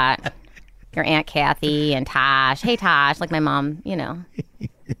got your Aunt Kathy and Tosh. Hey, Tosh, like my mom, Is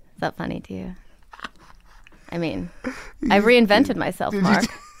that funny to you? I mean, I've reinvented myself, Mark.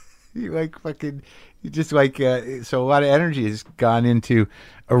 You like fucking, you just like, so a lot of energy has gone into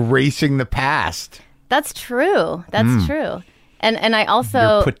erasing the past. That's true. That's true. And I also...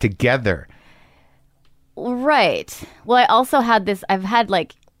 You're put together. Right. Well, I also had this...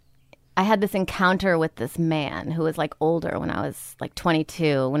 I had this encounter with this man who was like older when I was like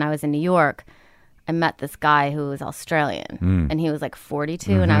 22. When I was in New York, I met this guy who was Australian, and he was like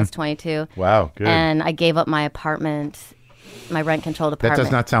 42 and I was 22. Wow, good. And I gave up my apartment, my rent-controlled That apartment.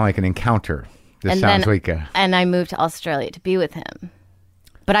 does not sound like an encounter. This And sounds then- like a... And I moved to Australia to be with him.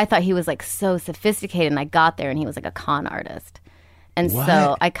 But I thought he was like so sophisticated, and I got there and he was like a con artist. And What?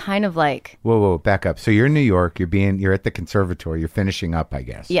 so I kind of like, Whoa, back up. So you're in New York. You're at the conservatory. You're finishing up, I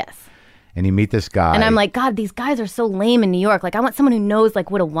guess. yes. And you meet this guy. And I'm like, God, these guys are so lame in New York. Like, I want someone who knows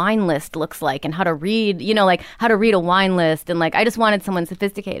like what a wine list looks like and how to read, like how to read a wine list. And like, I just wanted someone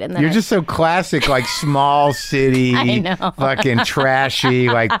sophisticated. And then You're just so classic, like small city, I know. fucking trashy.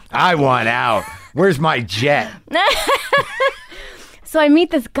 Like, I want out. Where's my jet? So I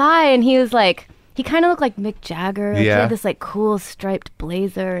meet this guy, and he was like, he kind of looked like Mick Jagger. Like, He Yeah. had this like cool striped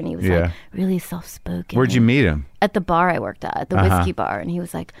blazer, and he was Yeah. like really soft spoken. Where'd you meet him? At the bar I worked at the Uh-huh. whiskey bar, and he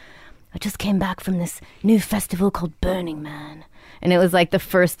was like, I just came back from this new festival called Burning Man. And it was like the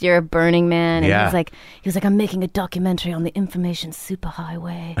first year of Burning Man. And Yeah. he was like, I'm making a documentary on the information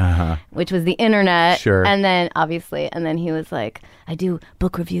superhighway, which was the internet. Sure. And then he was like, I do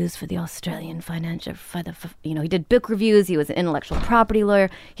book reviews for the Australian financial, he did book reviews. He was an intellectual property lawyer.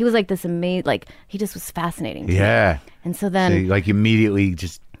 He was like this amazing, like, he just was fascinating to me. Yeah. And so then So you, like, immediately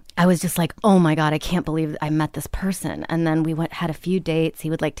just. I was just like, oh my God, I can't believe I met this person. And then we had a few dates. He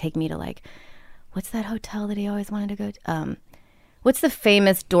would like take me to like, what's that hotel that he always wanted to go to? What's the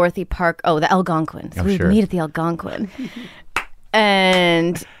famous Dorothy Park? Oh, the Algonquin. So we sure. would meet at the Algonquin.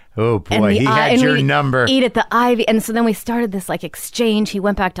 And Oh boy, we he had your we'd number. eat at the Ivy. And so then we started this like exchange. He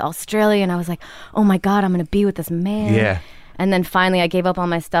went back to Australia, and I was like, oh my God, I'm going to be with this man. Yeah. And then finally I gave up all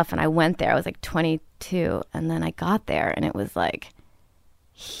my stuff and I went there. I was like 22. And then I got there, and it was like,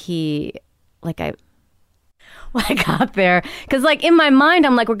 when I got there, because like in my mind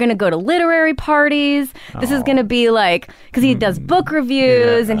I'm like, we're gonna go to literary parties, this is gonna be like, because he does book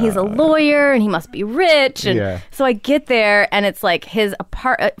reviews and he's a lawyer and he must be rich, and Yeah. so I get there and it's like his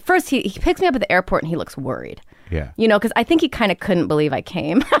first he picks me up at the airport and he looks worried, Yeah. because I think he kind of couldn't believe I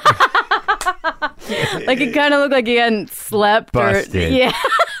came. Like it kind of looked like he hadn't slept Busted.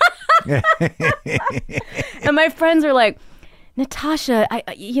 or And my friends were like, Natasha,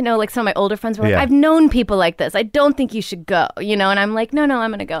 like some of my older friends were like, Yeah. I've known people like this. I don't think you should go, and I'm like, no,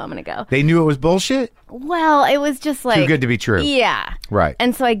 I'm going to go. They knew it was bullshit? Well, it was just like. Too good to be true. Yeah. Right.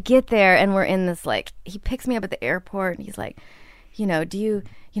 And so I get there and we're in this like, he picks me up at the airport and he's like, do you,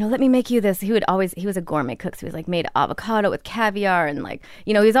 let me make you this. He was a gourmet cook. So he was like made avocado with caviar and like,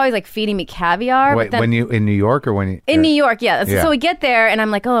 he was always like feeding me caviar. Wait, but then, when you in New York or when you in New York, yeah. Yeah. So we get there and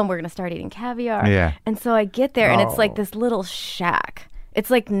I'm like, oh, and we're going to start eating caviar. Yeah. And so I get there and it's like Oh. this little shack. It's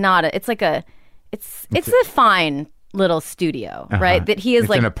like it's a fine little studio, right? That he is it's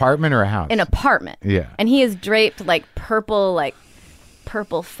like an apartment or a house? an apartment. Yeah. And he is draped like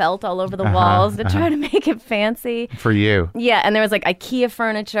purple felt all over the walls to try to make it fancy. For you. Yeah, and there was like IKEA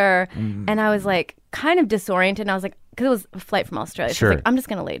furniture, and I was like kind of disoriented. And I was like, because it was a flight from Australia, so I Sure. was like, I'm just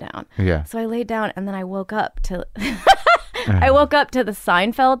gonna lay down. Yeah. So I laid down, and then I woke up to, the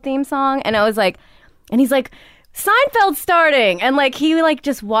Seinfeld theme song, and I was like, and he's like, Seinfeld's starting, and like he like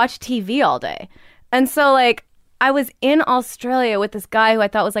just watched TV all day, and so like I was in Australia with this guy who I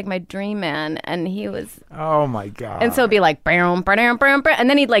thought was like my dream man, and he was. Oh my God. And so it'd be like, bam, bam, bam, bam, and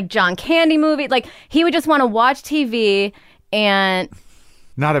then he'd like John Candy movie. Like he would just want to watch TV. And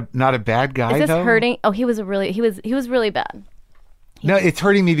not a bad guy is this though? hurting? Oh, he was really bad. No, it's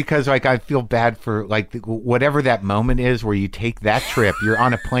hurting me because like I feel bad for like whatever that moment is where you take that trip. You're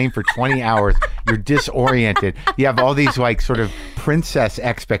on a plane for 20 hours. You're disoriented. You have all these like sort of princess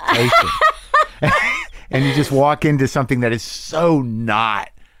expectations. And you just walk into something that is so not.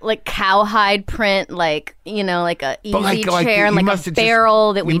 Like cowhide print, like like a easy like, chair and you like must a have just-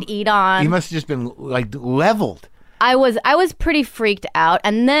 barrel that we'd eat on. You must have just been like leveled. I was pretty freaked out,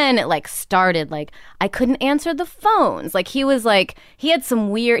 and then it like started like I couldn't answer the phones. Like he was he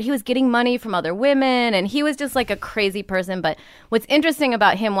was getting money from other women, and he was just like a crazy person. But what's interesting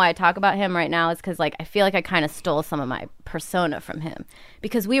about him, why I talk about him right now, is because like I feel like I kind of stole some of my persona from him,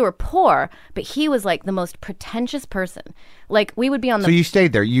 because we were poor, but he was like the most pretentious person. Like we would be on the. So you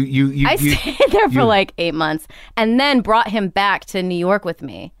stayed there. I stayed there for like 8 months, and then brought him back to New York with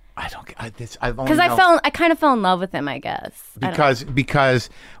me. I don't get this. Because I kind of fell in love with him, I guess. Because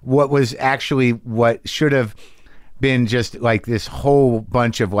what was actually what should have been just like this whole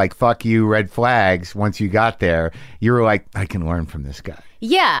bunch of like fuck you red flags. Once you got there, you were like, I can learn from this guy.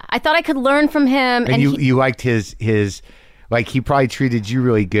 Yeah, I thought I could learn from him, and you liked his like he probably treated you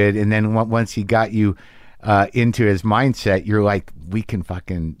really good, and then once he got you into his mindset, you're like, we can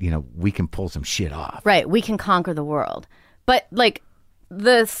fucking we can pull some shit off. Right, we can conquer the world, but like.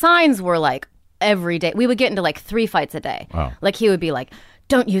 The signs were like every day. We would get into like 3 fights a day. Wow. Like he would be like,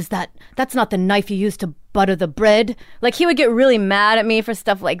 don't use that. That's not the knife you use to butter the bread. Like, he would get really mad at me for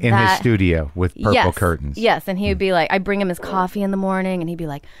stuff like in that. his studio with purple curtains. Yes, and he would be like, I'd bring him his coffee in the morning, and he'd be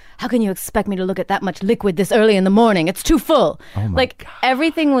like, how can you expect me to look at that much liquid this early in the morning? It's too full. Oh my like, God.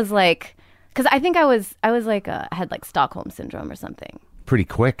 everything was like, because I think I was like, I had like Stockholm syndrome or something. Pretty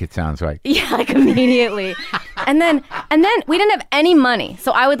quick, it sounds like. Yeah, like immediately. and then we didn't have any money.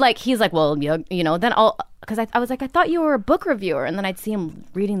 So I would like, he's like, well, you know, then because I was like, I thought you were a book reviewer. And then I'd see him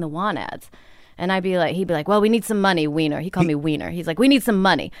reading the want ads. And he'd be like, well, we need some money, Wiener. He called me Wiener. He's like, we need some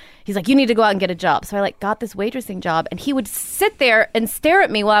money. He's like, you need to go out and get a job. So I like got this waitressing job, and he would sit there and stare at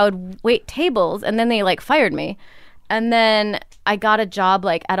me while I would wait tables. And then they like fired me. And then I got a job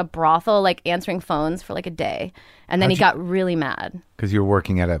like at a brothel, like answering phones for like a day. And then he got really mad. Because you were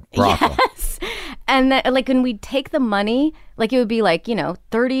working at a brothel. Yes. And then, like, when we'd take the money, like, it would be like, you know,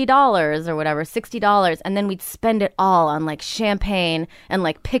 $30 or whatever, $60. And then we'd spend it all on like champagne and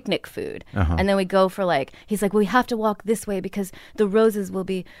like picnic food. And then we'd go for like, he's like, well, we have to walk this way because the roses will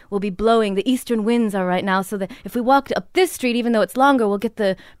be blowing. The eastern winds are right now. So that if we walked up this street, even though it's longer, we'll get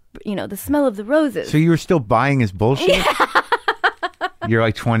the, you know, the smell of the roses. So you were still buying his bullshit? Yeah. You're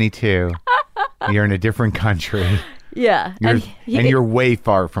like 22. You're in a different country. Yeah. And you're way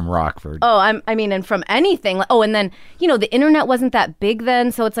far from Rockford. Oh, I mean, and from anything. Oh, and then, you know, the internet wasn't that big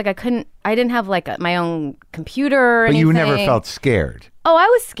then. So it's like I didn't have like my own computer or anything. But you never felt scared. Oh, I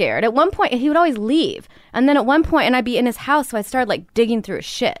was scared. At one point, he would always leave. And then at one point, and I'd be in his house, so I started like digging through his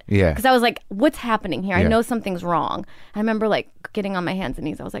shit. Yeah. Because I was like, what's happening here? I Yeah. know something's wrong. I remember like getting on my hands and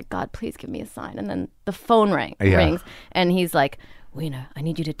knees. I was like, God, please give me a sign. And then the phone rings. And he's like, Weena, I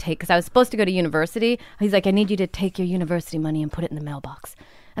need you to take, because I was supposed to go to university. He's like, I need you to take your university money and put it in the mailbox.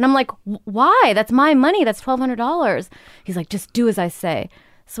 And I'm like, why? That's my money. That's $1,200. He's like, just do as I say.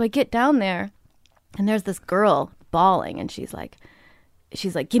 So I get down there, and there's this girl bawling, and she's like,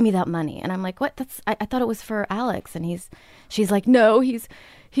 give me that money. And I'm like, what? I thought it was for Alex. And she's like, no, he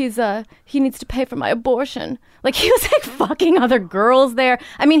needs to pay for my abortion. Like, he was like fucking other girls there.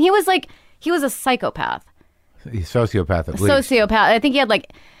 I mean, he was a psychopath. He's sociopath at least. Sociopath. I think he had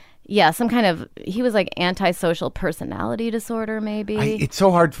like, some kind of, he was like antisocial personality disorder, maybe. It's so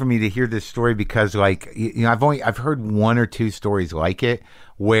hard for me to hear this story because, like, you know, I've heard one or two stories like it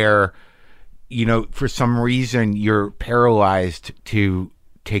where, you know, for some reason you're paralyzed to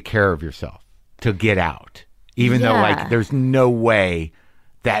take care of yourself, to get out, even though like there's no way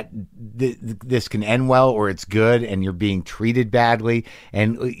that this can end well or it's good and you're being treated badly.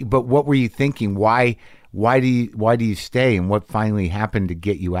 But what were you thinking? Why do you stay, and what finally happened to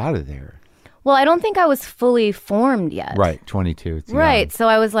get you out of there? Well, I don't think I was fully formed yet. Right, 22. Right. Young. So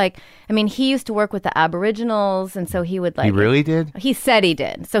I was like, I mean, he used to work with the Aboriginals, and so he would like... He really did? He said he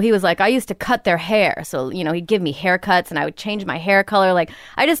did. So he was like, I used to cut their hair. So, you know, he'd give me haircuts, and I would change my hair color. Like,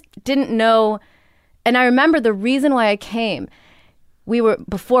 I just didn't know. And I remember the reason why I came...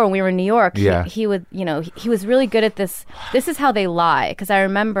 Before when we were in New York, he would, you know, he was really good at this. This is how they lie. Because I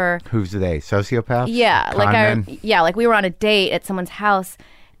remember. Who's they? Sociopaths? Yeah. Con men? Like we were on a date at someone's house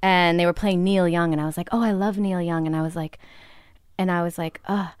and they were playing Neil Young. And I was like, oh, I love Neil Young. And I was like,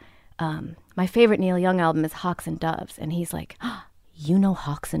 my favorite Neil Young album is Hawks and Doves. And he's like, oh, you know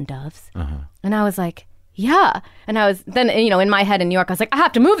Hawks and Doves? Uh-huh. And I was like, yeah. And I was then, you know, in my head in New York, I was like, I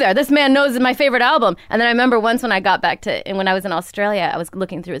have to move there. This man knows my favorite album. And then I remember once when I got back and when I was in Australia, I was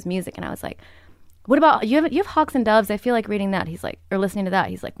looking through his music and I was like, what about, you have Hawks and Doves? I feel like reading that. He's like, or listening to that.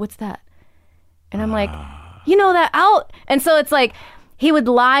 He's like, what's that? And I'm like, you know that out. And so it's like, he would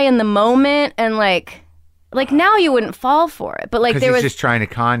lie in the moment and like now you wouldn't fall for it. But like there was just trying to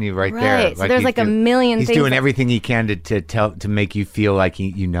con you right there. Right. So there's like a million things. He's doing everything he can to make you feel like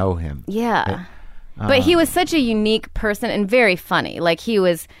you know him. Yeah. But he was such a unique person and very funny. Like he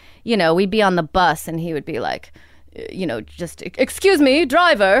was, you know, we'd be on the bus and he would be like, you know, just, excuse me,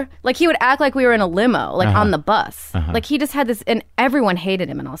 driver. Like he would act like we were in a limo, like on the bus. Like he just had this, and everyone hated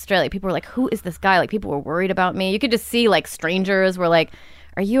him in Australia. People were like, who is this guy? Like people were worried about me. You could just see like strangers were like,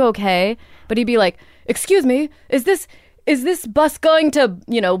 are you okay? But he'd be like, excuse me, is this bus going to,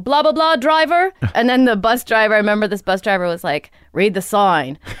 you know, blah, blah, blah, driver? And then the bus driver, I remember this bus driver was like, read the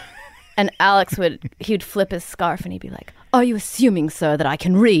sign. And Alex he'd flip his scarf and he'd be like, are you assuming, sir, that I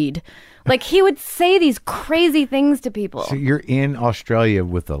can read? Like he would say these crazy things to people. So you're in Australia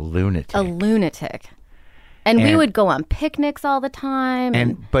with a lunatic. A lunatic. And we would go on picnics all the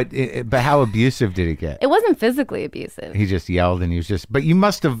time. But how abusive did it get? It wasn't physically abusive. He just yelled and he was just, but you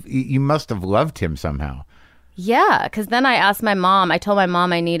must have loved him somehow. Yeah, because then I asked my mom, I told my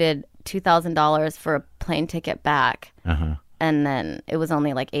mom I needed $2,000 for a plane ticket back. And then it was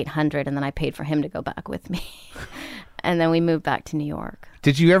only like $800, and then I paid for him to go back with me. And then we moved back to New York.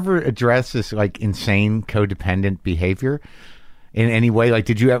 Did you ever address this like insane codependent behavior in any way? Like,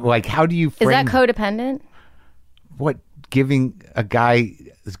 did you ever, like, how do you frame... Is that codependent? What, giving a guy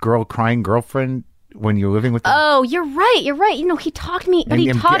his crying girlfriend when you're living with them? Oh, you're right. You know, he talked me, but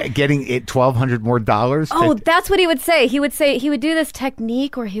getting it $1,200 more dollars. Oh, that's what he would say. He would do this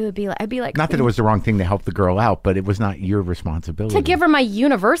technique where he would be like, I'd be like, not that it was the wrong thing to help the girl out, but it was not your responsibility to give her my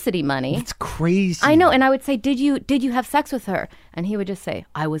university money. It's crazy. I know, and I would say, did you have sex with her? And he would just say,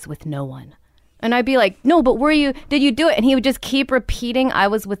 I was with no one. And I'd be like, no, but did you do it? And he would just keep repeating, I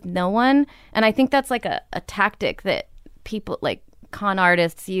was with no one. And I think that's like a tactic that people like con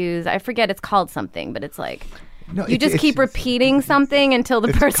artists use. I forget, it's called something, but it's like you just keep repeating something until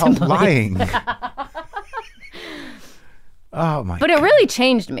the person believes. Lying. Oh my! But it really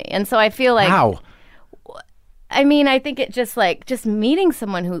changed me, and so I feel like how. I mean, I think it just meeting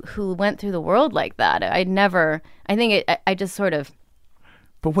someone who went through the world like that. I just sort of.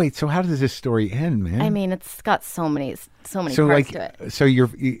 But wait, so how does this story end, man? I mean, it's got so many parts to it. So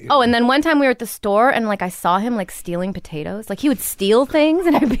Oh, and then one time we were at the store and like I saw him like stealing potatoes. Like he would steal things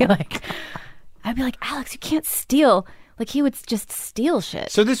and I'd be like, Alex, you can't steal. Like he would just steal shit.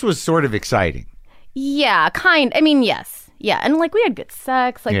 So this was sort of exciting. Yeah, yes. Yeah, and like we had good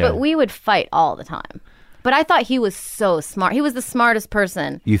sex, but we would fight all the time. But I thought he was so smart. He was the smartest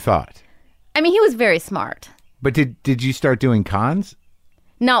person. You thought? I mean, he was very smart. But did you start doing cons?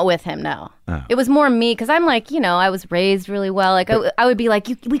 Not with him, no. Oh. It was more me because I'm like, I was raised really well. Like I would be like,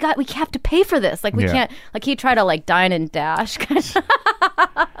 we have to pay for this. Like we can't. Like he'd try to like dine and dash.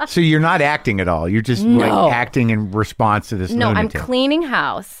 So you're not acting at all. You're just like acting in response to this. No, lunatic. I'm cleaning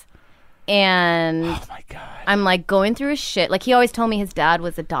house, and oh my God, I'm like going through his shit. Like he always told me his dad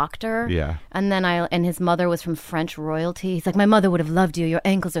was a doctor. Yeah. And then and his mother was from French royalty. He's like, my mother would have loved you. Your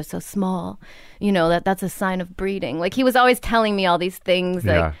ankles are so small. That's a sign of breeding. Like he was always telling me all these things.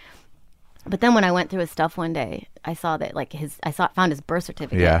 Like, but then when I went through his stuff one day, I saw that like found his birth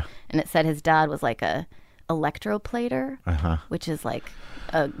certificate, and it said his dad was like a electroplater, which is like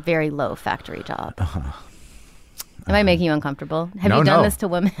a very low factory job. Am I making you uncomfortable? Have you done this to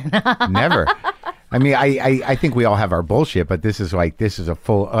women? Never. I mean, I think we all have our bullshit, but this is a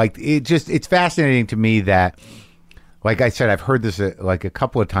full, like, it's fascinating to me that, like I said, I've heard this like a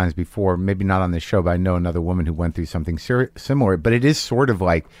couple of times before, maybe not on this show, but I know another woman who went through something similar, but it is sort of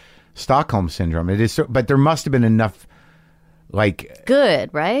like Stockholm syndrome. It is, but there must have been enough, like.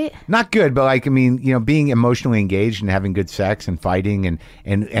 Good, right? Not good, but like, I mean, being emotionally engaged and having good sex and fighting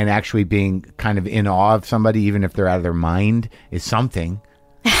and actually being kind of in awe of somebody, even if they're out of their mind, is something.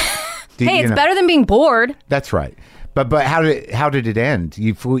 Hey, it's better than being bored. That's right. But how did it end?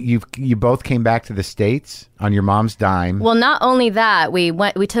 You both came back to the States on your mom's dime. Well, not only that, we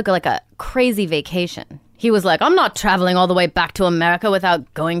took like a crazy vacation. He was like, I'm not traveling all the way back to America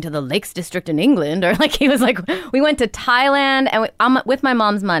without going to the Lakes District in England. Or like he was like, we went to Thailand and with my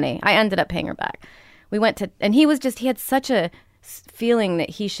mom's money. I ended up paying her back. We went to, and he had such a feeling that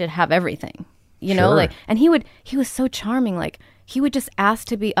he should have everything, Sure. like, and he was so charming. Like he would just ask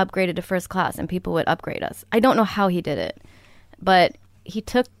to be upgraded to first class and people would upgrade us. I don't know how he did it, but he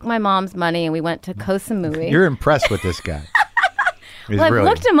took my mom's money and we went to Koh Samui. You're impressed with this guy. Well, I've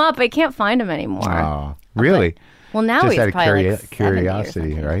looked him up. I can't find him anymore. Oh, really? Well, now just he's out of probably like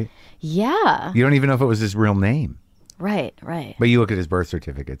curiosity, right? Yeah. You don't even know if it was his real name. Right. But you look at his birth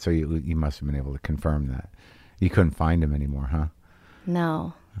certificate, so you must have been able to confirm that. You couldn't find him anymore, huh?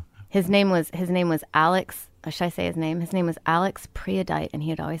 No. His name was Alex. Should I say his name? His name was Alex Priodite, and he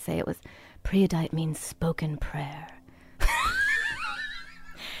would always say Priodite means spoken prayer.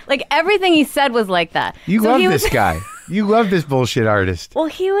 Like everything he said was like that. You love this guy. You love this bullshit artist. Well,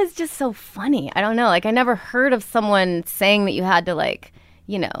 he was just so funny. I don't know. Like I never heard of someone saying that you had to like,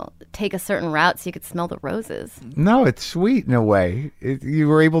 take a certain route so you could smell the roses. No, it's sweet in a way. You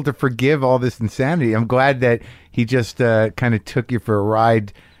were able to forgive all this insanity. I'm glad that he just kind of took you for a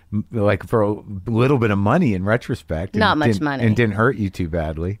ride, like for a little bit of money in retrospect. Not much money. And didn't hurt you too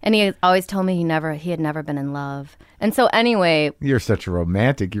badly. And he always told me he had never been in love. And so anyway. You're such a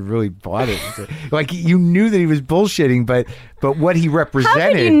romantic. You really bought it. Like you knew that he was bullshitting, but what he represented. How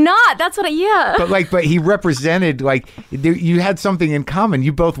could you not? That's what yeah. But he represented, like, you had something in common.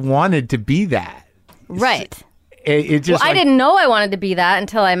 You both wanted to be that. Right. It just. I didn't know I wanted to be that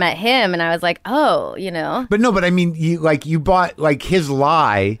until I met him, and I was like, oh, But I mean, you bought, like, his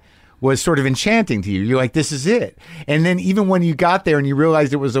lie was sort of enchanting to you. You're like, this is it. And then even when you got there and you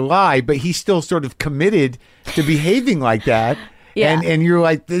realized it was a lie, but he still sort of committed to behaving like that. Yeah. And you're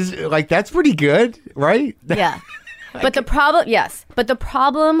like, that's pretty good, right? Yeah. But the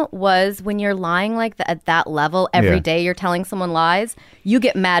problem was when you're lying like that at that level every day, you're telling someone lies, you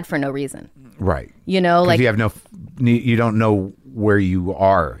get mad for no reason. Right. You know, like you don't know where you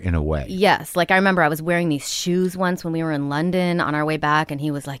are in a way. Yes. Like I remember I was wearing these shoes once when we were in London on our way back, and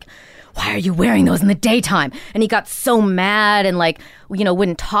he was like, "Why are you wearing those in the daytime?" And he got so mad and like, you know,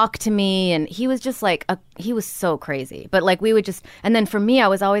 wouldn't talk to me. And he was just like, he was so crazy. But like we would just, and then for me, I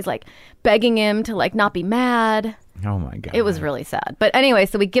was always like begging him to like not be mad. Oh my God. It was really sad. But anyway,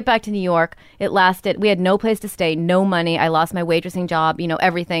 so we get back to New York. It lasted. We had no place to stay, no money. I lost my waitressing job, you know,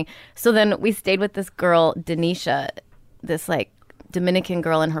 everything. So then we stayed with this girl, Denisha, this like Dominican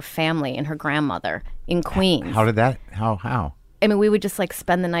girl and her family and her grandmother in Queens. How did that? How? I mean, we would just like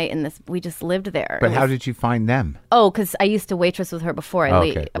spend the night in this. We just lived there. But how did you find them? Oh, because I used to waitress with her before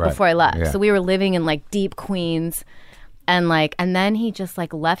before I left. Yeah. So we were living in like deep Queens. And then he just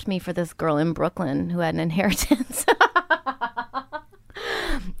like left me for this girl in Brooklyn who had an inheritance.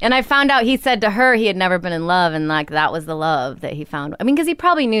 And I found out, he said to her he had never been in love, and like that was the love that he found. I mean, because he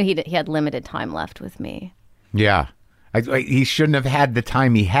probably knew he had limited time left with me. Yeah. He shouldn't have had the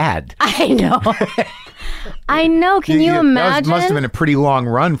time he had. I know. I know. Can you imagine? That must have been a pretty long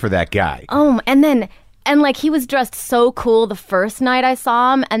run for that guy. Oh, and like he was dressed so cool the first night I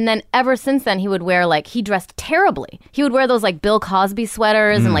saw him, and then ever since then he would wear like, he dressed terribly. He would wear those like Bill Cosby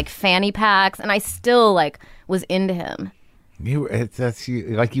sweaters and like fanny packs, and I still like was into him.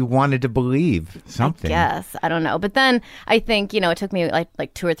 Like you wanted to believe something. Yes, I don't know. But then I think, it took me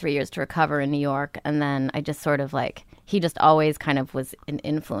like 2 or 3 years to recover in New York, and then I just sort of like, he just always kind of was an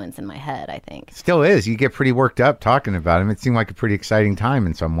influence in my head, I think. Still is. You get pretty worked up talking about him. It seemed like a pretty exciting time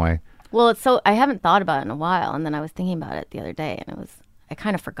in some way. Well, I haven't thought about it in a while, and then I was thinking about it the other day, and I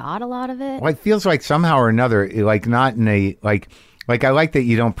kind of forgot a lot of it. Well, it feels like somehow or another, like not in a, like I like that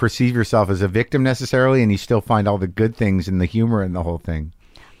you don't perceive yourself as a victim necessarily, and you still find all the good things and the humor in the whole thing.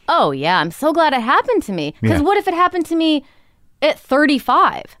 Oh, yeah. I'm so glad it happened to me. Because what if it happened to me at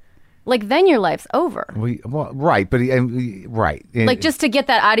 35? Like, then your life's over. Well, right. But, right. Like, just to get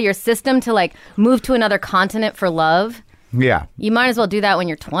that out of your system, to, like, move to another continent for love. Yeah. You might as well do that when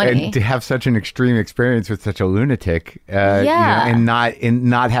you're 20. And to have such an extreme experience with such a lunatic. And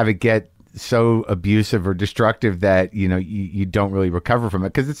not have it get so abusive or destructive that you don't really recover from it,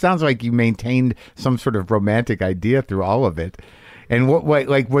 because it sounds like you maintained some sort of romantic idea through all of it. And what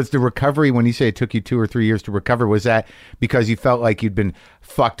like was the recovery, when you say it took you 2 or 3 years to recover, was that because you felt like you'd been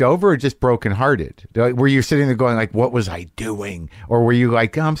fucked over or just brokenhearted? Were you sitting there going like, what was I doing? Or were you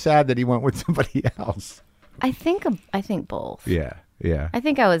like, I'm sad that he went with somebody else? I think both. Yeah. I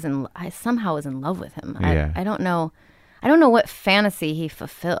think I somehow was in love with him. Yeah. I don't know what fantasy he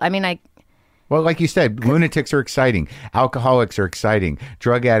fulfilled. I mean, well, like you said, lunatics are exciting. Alcoholics are exciting.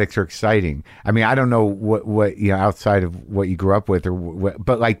 Drug addicts are exciting. I mean, I don't know what outside of what you grew up with,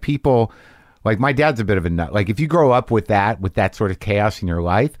 but like people, like my dad's a bit of a nut. Like if you grow up with that sort of chaos in your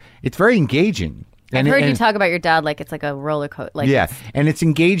life, it's very engaging. I've heard you talk about your dad like it's like a roller coaster. Like and it's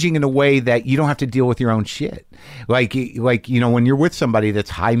engaging in a way that you don't have to deal with your own shit. Like when you're with somebody that's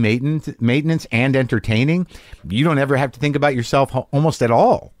high maintenance and entertaining, you don't ever have to think about yourself almost at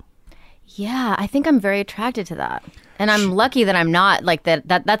all. Yeah, I think I'm very attracted to that. And I'm lucky that I'm not like that.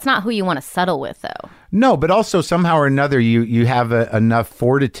 That's not who you want to settle with, though. No, but also somehow or another, you have enough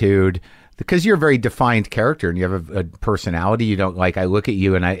fortitude, because you're a very defined character and you have a personality. You don't like, I look at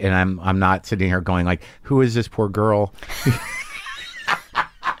you and I'm not sitting here going like, who is this poor girl?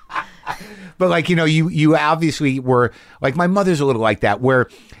 But like, you obviously were like, my mother's a little like that, where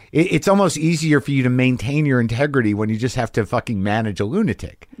it's almost easier for you to maintain your integrity when you just have to fucking manage a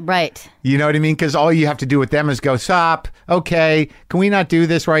lunatic. Right. You know what I mean? Because all you have to do with them is go, stop. Okay. Can we not do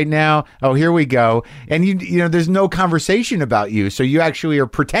this right now? Oh, here we go. And there's no conversation about you. So you actually are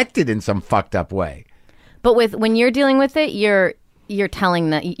protected in some fucked up way. But when you're dealing with it, you're telling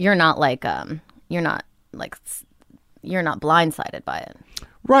that you're not blindsided by it.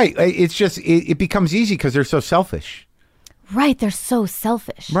 Right. It's just, it becomes easy because they're so selfish. Right. They're so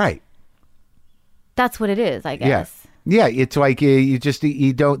selfish. Right. That's what it is, I guess. Yeah. It's like you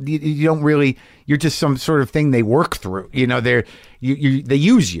don't really, you're just some sort of thing they work through. They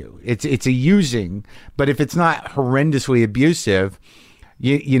use you. It's a using. But if it's not horrendously abusive,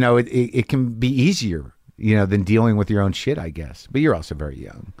 it can be easier, than dealing with your own shit, I guess. But you're also very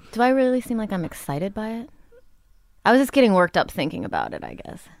young. Do I really seem like I'm excited by it? I was just getting worked up thinking about it, I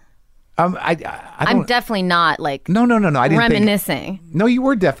guess. I'm definitely not like no. I didn't reminiscing. No, you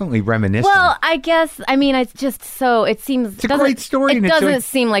were definitely reminiscing. Well, I guess. I mean, it's just so. It seems it's a great story. It doesn't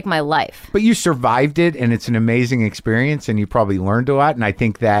seem like my life. But you survived it, and it's an amazing experience, and you probably learned a lot. And I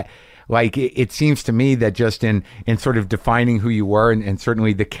think that like it seems to me that just in sort of defining who you were and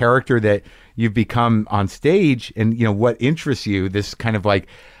certainly the character that you've become on stage and, you know, what interests you, this kind of like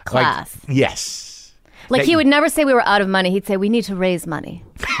Class. Yes. Like he would never say we were out of money. He'd say we need to raise money.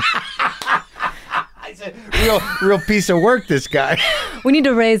 It's a real piece of work, this guy. We need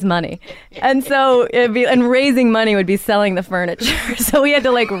to raise money. And so and raising money would be selling the furniture. So we had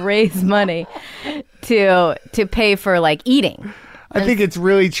to like raise money to pay for like eating. I think it's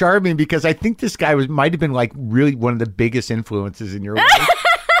really charming because I think this guy might have been like really one of the biggest influences in your life.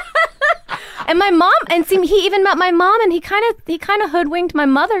 And my mom, and see, he even met my mom, and he kind of hoodwinked my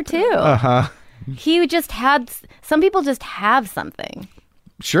mother too. He just had. Some people just have something.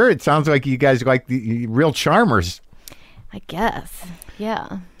 Sure, it sounds like you guys are like the real charmers. I guess,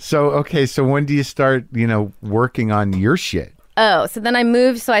 yeah. So when do you start, you know, working on your shit? Oh, so then I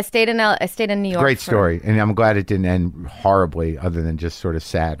moved. So I stayed in New York. Great story, and I'm glad it didn't end horribly, other than just sort of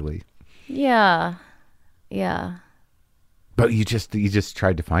sadly. Yeah. But you just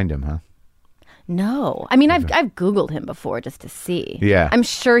tried to find him, huh? No, I mean I've Googled him before just to see. Yeah, I'm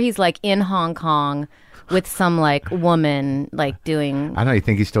sure he's like in Hong Kong with some like woman like doing. I don't know. You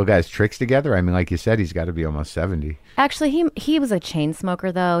think he still got his tricks together? I mean, like you said, he's got to be almost 70. Actually, he was a chain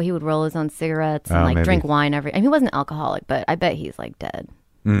smoker though. He would roll his own cigarettes and like maybe. drink wine I mean, he wasn't alcoholic, but I bet he's like dead.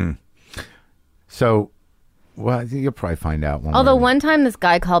 So, well, you'll probably find out. Although one time this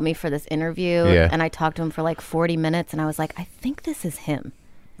guy called me for this interview, Yeah. and I talked to him for like 40 minutes, and I was like, I think this is him.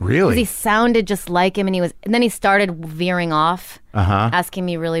 Really? Because he sounded just like him, and then he started veering off, asking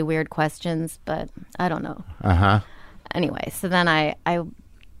me really weird questions, but I don't know. Anyway, so then I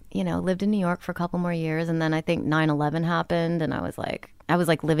lived in New York for a couple more years, and then I think 9/11 happened, and I was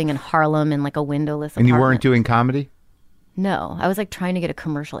like living in Harlem in like a windowless apartment. And you weren't doing comedy? No, I was like trying to get a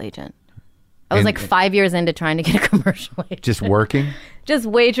commercial agent. I was like 5 years into trying to get a commercial agent. Just working? Just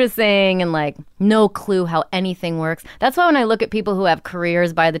waitressing and like no clue how anything works. That's why when I look at people who have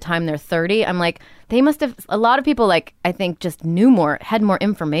careers by the time they're 30, I'm like, they must have, a lot of people like, I think just had more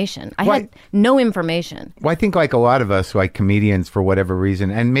information. I had no information. Well, I think like a lot of us, like comedians for whatever reason,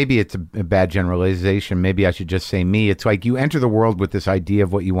 and maybe it's a bad generalization, maybe I should just say me, it's like you enter the world with this idea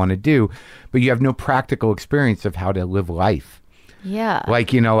of what you want to do, but you have no practical experience of how to live life. Yeah.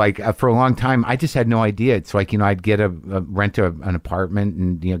 Like, you know, like for a long time, I just had no idea. It's like, you know, I'd rent an apartment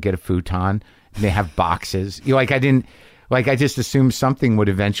and, you know, get a futon. And they have boxes. You know, I just assumed something would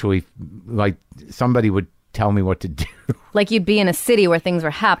eventually, like somebody would tell me what to do. Like you'd be in a city where things were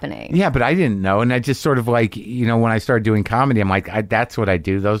happening. Yeah, but I didn't know. And I just sort of like, you know, when I started doing comedy, I'm like, that's what I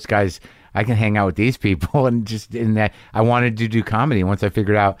do. Those guys, I can hang out with these people. And just in that, I wanted to do comedy. Once I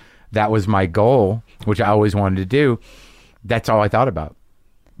figured out that was my goal, which I always wanted to do, that's all I thought about.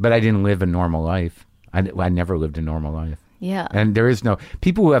 But I didn't live a normal life. I never lived a normal life. Yeah. And there is no...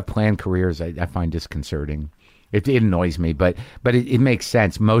 People who have planned careers, I find disconcerting. It annoys me, but it makes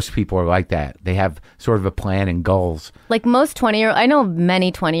sense. Most people are like that. They have sort of a plan and goals. Like most 20-year-olds, I know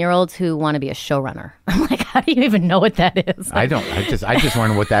many 20-year-olds who want to be a showrunner. I'm like, how do you even know what that is? I don't. I just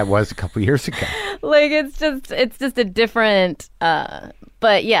learned what that was a couple years ago. Like it's just a different...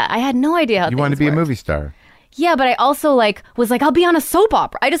 but yeah, I had no idea how You want to be worked. a movie star. Yeah, but I also was like, I'll be on a soap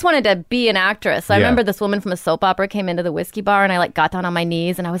opera. I just wanted to be an actress. So I remember this woman from a soap opera came into the whiskey bar and I got down on my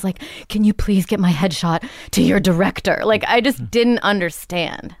knees and I was like, can you please get my headshot to your director? Like, I just didn't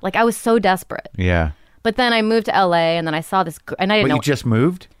understand. Like, I was so desperate. Yeah. But then I moved to LA and then I saw this, and I didn't know. You just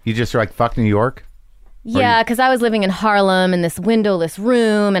moved? You just were like, fuck New York? Yeah, because I was living in Harlem in this windowless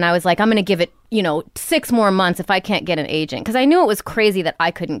room, and I was like, I'm going to give it, 6 more months if I can't get an agent. Because I knew it was crazy that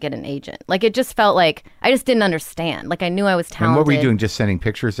I couldn't get an agent. Like, it just felt like I just didn't understand. Like, I knew I was talented. And what were you doing? Just sending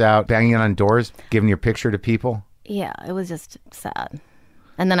pictures out, banging on doors, giving your picture to people? Yeah, it was just sad.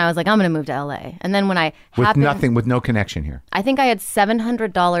 And then I was like, I'm going to move to LA. And then when I with no connection here. I think I had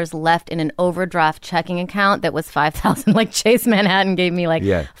 $700 left in an overdraft checking account that was $5,000. Like, Chase Manhattan gave me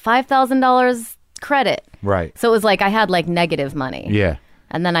 $5,000 credit. Right. So it was like I had negative money. Yeah.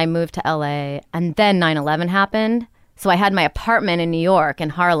 And then I moved to LA, and then 9/11 happened. So I had my apartment in New York in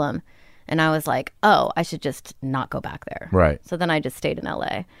Harlem, and I was like, oh, I should just not go back there. Right. So then I just stayed in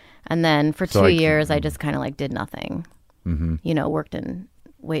LA. And then for 2 years I just kind of did nothing. Mm-hmm. Worked in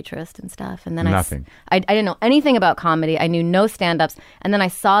waitress and stuff. And then nothing. I didn't know anything about comedy. I knew no stand-ups. And then I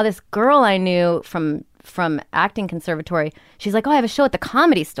saw this girl I knew from acting conservatory. She's like, oh, I have a show at the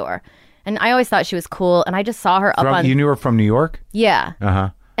Comedy Store. And I always thought she was cool. And I just saw her up on... You knew her from New York? Yeah. Uh-huh.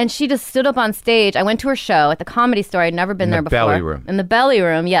 And she just stood up on stage. I went to her show at the Comedy Store. I'd never been there before. In the Belly Room. In the Belly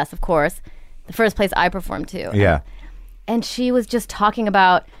Room, yes, of course. The first place I performed to. Yeah. And she was just talking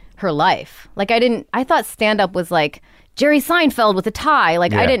about her life. I thought stand-up was Jerry Seinfeld with a tie.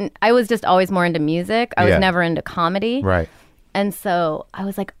 Like Yeah. I was just always more into music. I was Yeah. never into comedy. Right. And so I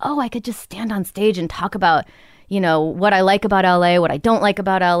was like, oh, I could just stand on stage and talk about, what I like about LA, what I don't like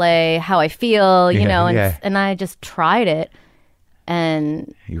about LA, how I feel, and I just tried it.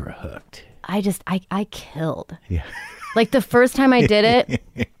 And You were hooked. I killed. Yeah. Like the first time I did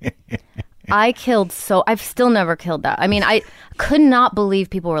it, I killed I've still never killed that. I mean, I could not believe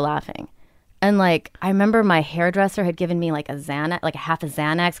people were laughing. And like, I remember my hairdresser had given me like a Xanax, like a half a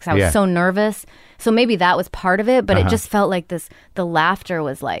Xanax because I was so nervous. So maybe that was part of it, but it just felt like the laughter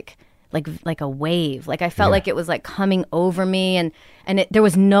was like a wave. Like I felt like it was like coming over me and there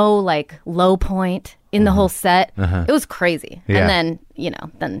was no like low point in the whole set. It was crazy. Yeah. And then,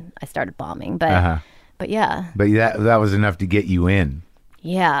 then I started bombing, but yeah. But that was enough to get you in.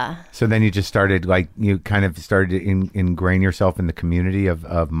 Yeah. So then you just started, like, you kind of started to ingrain yourself in the community of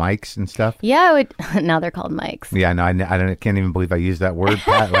mics and stuff? Yeah, now they're called mics. Yeah, no, I can't even believe I used that word,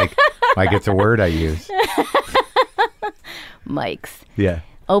 Pat. like it's a word I use. Mics. Yeah.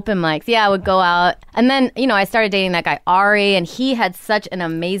 Open mics. Yeah, I would go out. And then, I started dating that guy, Ari, and he had such an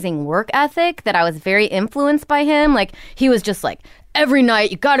amazing work ethic that I was very influenced by him. Like, he was just like, every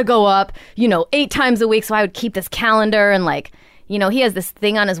night you got to go up, 8 times a week. So I would keep this calendar and like, he has this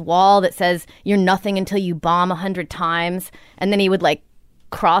thing on his wall that says, you're nothing until you bomb 100 times. And then he would like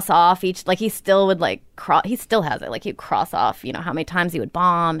cross off each, like he still would like, he still has it. Like he'd cross off, how many times he would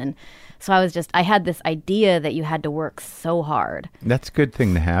bomb. And so I had this idea that you had to work so hard. That's a good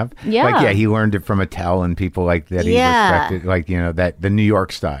thing to have. Yeah. Like, he learned it from Attell and people like that he respected, like, that the New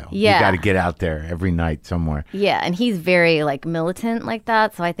York style. Yeah. You got to get out there every night somewhere. Yeah, and he's very like militant like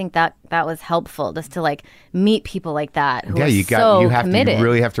that, so I think that was helpful just to like meet people like that who are you committed.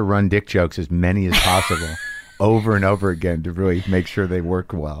 really have to run dick jokes as many as possible. Over and over again to really make sure they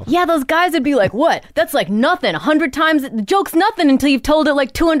work well. Yeah, those guys would be like, what? That's like nothing. 100 times, the joke's nothing until you've told it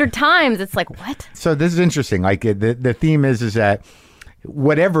like 200 times. It's like, what? So this is interesting. Like the theme is that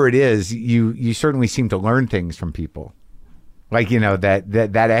whatever it is, you certainly seem to learn things from people. Like,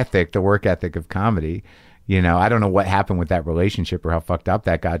 that ethic, the work ethic of comedy. I don't know what happened with that relationship or how fucked up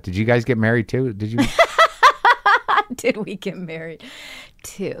that got. Did you guys get married too? Did you? Did we get married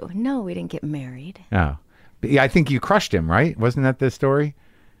too? No, we didn't get married. Oh. Yeah, I think you crushed him, right? Wasn't that the story?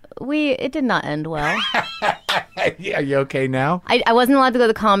 It did not end well. Yeah, you okay now? I wasn't allowed to go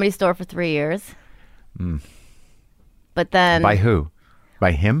to the Comedy Store for 3 years. But then... By who?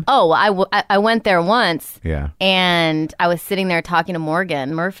 By him? Oh, I went there once. Yeah. And I was sitting there talking to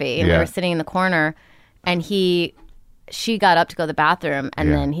Morgan Murphy, and we were sitting in the corner, and she got up to go to the bathroom,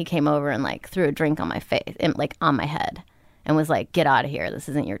 and then he came over and like threw a drink on my face, and like on my head. And was like, "Get out of here! This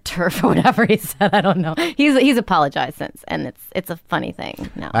isn't your turf," or whatever he said. I don't know. He's apologized since, and it's a funny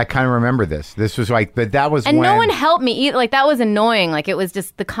thing now. I kind of remember this. This was like, but that was and when... no one helped me either. Like that was annoying. Like it was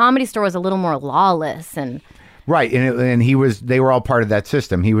just the Comedy Store was a little more lawless and right. And they were all part of that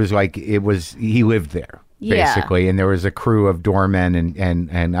system. He was like, he lived there basically, and there was a crew of doormen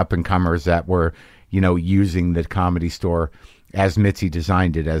and up and comers that were using the Comedy Store as Mitzi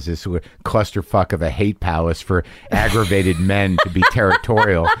designed it, as this clusterfuck of a hate palace for aggravated men to be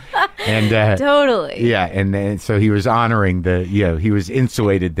territorial. And totally. Yeah, and so he was honoring he was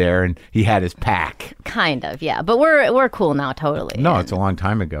insulated there, and he had his pack. Kind of, yeah. But we're cool now, totally. No, and it's a long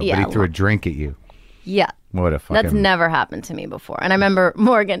time ago. Yeah, but he threw a drink at you. Yeah. What a fucking... That's never happened to me before. And I remember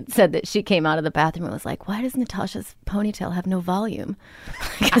Morgan said that she came out of the bathroom and was like, "Why does Natasha's ponytail have no volume?"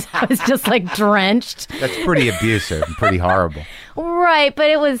 Because I was just like drenched. That's pretty abusive and pretty horrible. Right, but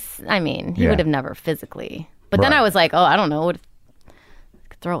it was, I mean, he would have never physically. But then I was like, oh, I don't know.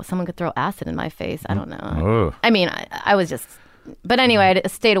 Someone could throw acid in my face. I don't know. Oh. I mean, I was just, but anyway, I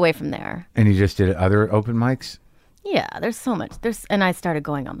stayed away from there. And you just did other open mics? Yeah, there's so much. And I started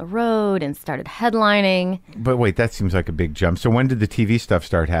going on the road and started headlining. But wait, that seems like a big jump. So when did the TV stuff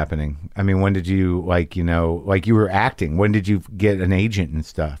start happening? I mean, when did you, like you were acting? When did you get an agent and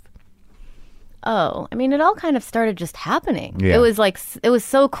stuff? Oh, I mean, it all kind of started just happening. Yeah. It was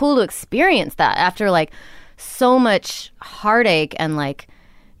so cool to experience that after like so much heartache and like,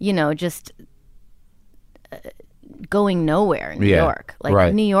 just going nowhere in New York.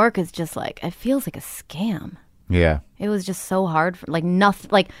 Like New York is just like, it feels like a scam. Yeah. It was just so hard for like nothing.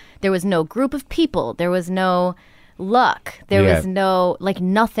 Like there was no group of people. There was no luck. There was no, like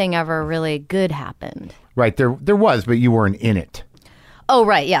nothing ever really good happened. Right. There was, but you weren't in it. Oh,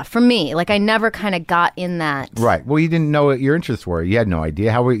 right. Yeah. For me, like I never kind of got in that. Right. Well, you didn't know what your interests were. You had no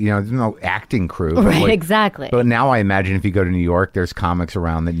idea how there's no acting crew. Right. Exactly. But now I imagine if you go to New York, there's comics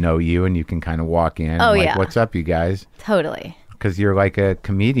around that know you and you can kind of walk in. Oh, like, yeah. What's up, you guys? Totally. Because you're like a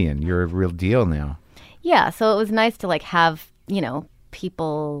comedian. You're a real deal now. Yeah, so it was nice to like have,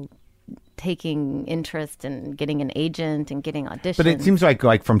 people taking interest and getting an agent and getting auditions. But it seems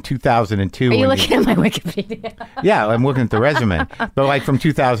like from 2002. Are you looking at my Wikipedia? Yeah, I'm looking at the resume. But like from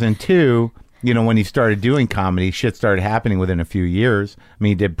 2002, when you started doing comedy, shit started happening within a few years. I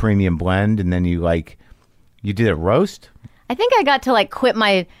mean, you did Premium Blend, and then you did a roast. I think I got to like quit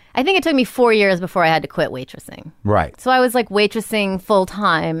I think it took me 4 years before I had to quit waitressing. Right. So I was like waitressing full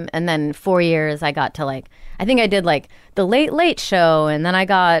time, and then 4 years I got to I think I did like the Late Late Show, and then I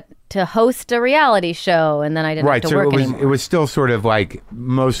got to host a reality show, and then I didn't have to work anymore. It was still sort of like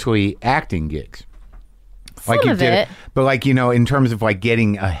mostly acting gigs. Some of it. But in terms of like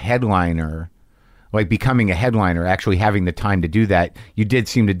getting a headliner, like becoming a headliner, actually having the time to do that, you did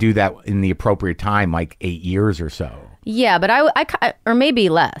seem to do that in the appropriate time, like 8 years or so. Yeah, but I or maybe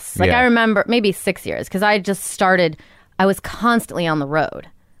less. Like Yeah. I remember maybe 6 years, because I just started. I was constantly on the road,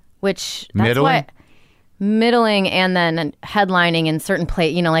 which that's Middling? middling, and then headlining in certain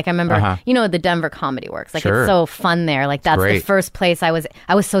places. Like I remember, the Denver Comedy Works. Like Sure. it's so fun there. Like that's the great. first place I was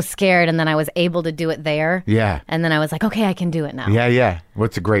so scared, and then I was able to do it there. Yeah. And then I was like, okay, I can do it now. Yeah, yeah. Well,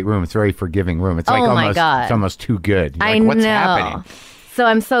 it's a great room. It's a very forgiving room. It's like Oh, my almost, God. it's almost too good. You're I like, what's know. happening? So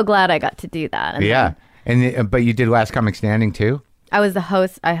I'm so glad I got to do that. And Yeah. But you did Last Comic Standing too? I was the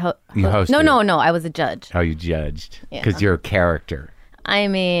host. You hosted No. I was a judge. Oh, you judged. Yeah. Because you're a character. I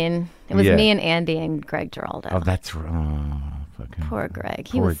mean, it was Yeah. me and Andy and Greg Giraldo. Oh, that's... fucking Poor Greg.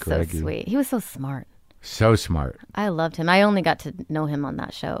 He Poor was Greggy. so sweet. He was so smart. So smart. I loved him. I only got to know him on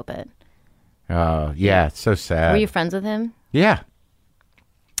that show, but Yeah, it's so sad. were you friends with him? Yeah.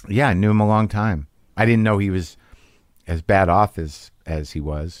 Yeah, I knew him a long time. I didn't know he was as bad off as he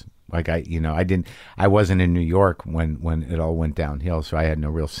was. Like I wasn't in New York when it all went downhill, so I had no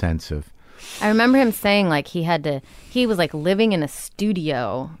real sense of. I remember him saying like he was like living in a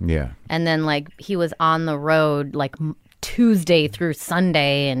studio, Yeah. and then like he was on the road like Tuesday through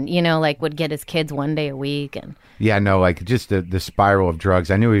Sunday, and like would get his kids one day a week, and Yeah, no, like just the spiral of drugs.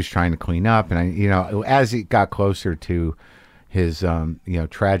 I knew he was trying to clean up, and as it got closer to his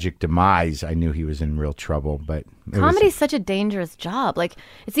tragic demise, I knew he was in real trouble. But comedy's such a dangerous job. Like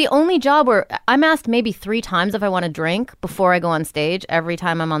it's the only job where I'm asked maybe 3 times if I want to drink before I go on stage every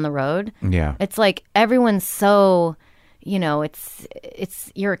time I'm on the road. Yeah. It's like everyone's so,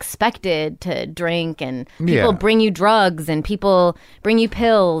 it's you're expected to drink, and people Yeah. bring you drugs, and people bring you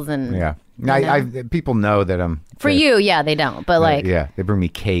pills, and Yeah. I people know that I'm for you, yeah, they don't. But like yeah, they bring me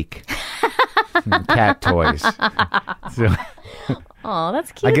cake, and cat toys. So, oh,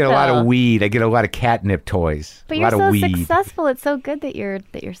 that's cute. I get a lot though. of weed. I get a lot of catnip toys. But a you're lot so of weed. successful. It's so good that you're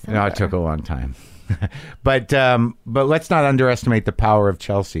sober. No, it took a long time. But let's not underestimate the power of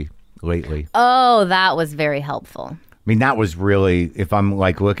Chelsea lately. Oh, that was very helpful. I mean, that was really, if I'm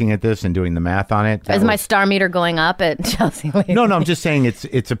like looking at this and doing the math on it. Is my star meter going up at Chelsea lately? No, I'm just saying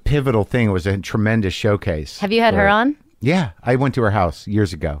it's a pivotal thing. It was a tremendous showcase. Have you had her on? Yeah, I went to her house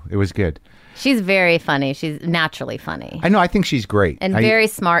years ago. It was good. She's very funny. She's naturally funny. I know. I think she's great. And very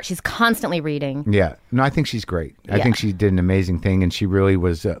smart. She's constantly reading. Yeah. No, I think she's great. I Yeah. think she did an amazing thing, and she really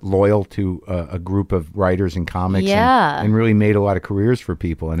was loyal to a group of writers and comics. Yeah. And really made a lot of careers for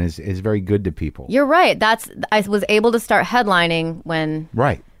people, and is very good to people. You're right. I was able to start headlining when...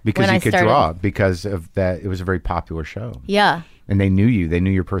 Right. Because when you I could started. draw, because of that. It was a very popular show. Yeah. And they knew you. They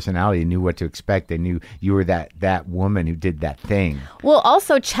knew your personality. They knew what to expect. They knew you were that woman who did that thing. Well,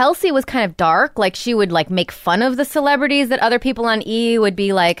 also, Chelsea was kind of dark. Like, she would, like, make fun of the celebrities that other people on E! would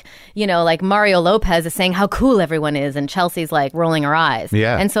be like, like Mario Lopez is saying how cool everyone is, and Chelsea's, like, rolling her eyes.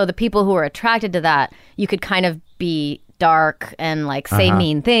 Yeah. And so the people who were attracted to that, you could kind of be dark and, like, say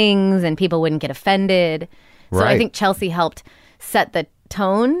mean things, and people wouldn't get offended. So I Right. think Chelsea helped set the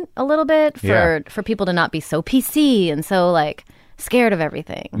tone a little bit for people to not be so PC and so, like, scared of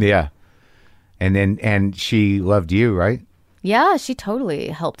everything. Yeah. And she loved you, right? Yeah, she totally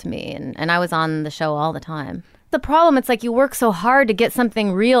helped me. And I was on the show all the time. The problem, it's like you work so hard to get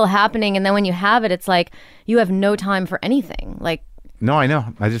something real happening. And then when you have it, it's like you have no time for anything. Like, No, I know.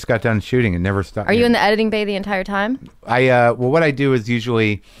 I just got done shooting and never stopped. are you in the editing bay the entire time? Well, what I do is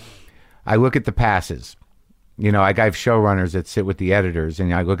usually I look at the passes. I have showrunners that sit with the editors,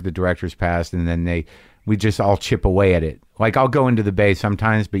 and I look at the director's pass, and then we just all chip away at it. Like, I'll go into the bay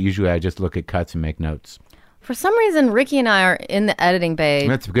sometimes, but usually I just look at cuts and make notes. For some reason, Ricky and I are in the editing bay.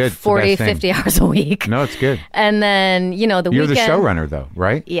 That's good. It's the 40, best thing. 50 hours a week. No, it's good. And then, the You're weekend. the showrunner, though,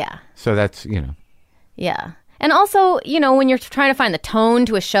 right? Yeah. So that's, Yeah. And also, when you're trying to find the tone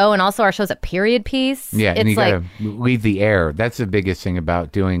to a show, and also our show's a period piece. Yeah, and it's you like, got to leave the air. That's the biggest thing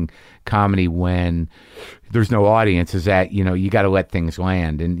about doing comedy when there's no audience is that, you got to let things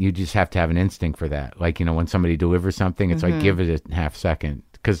land, and you just have to have an instinct for that. Like, when somebody delivers something, it's like, give it a half second.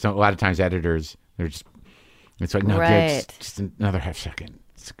 Because a lot of times editors, it's like, no, Right. just another half second.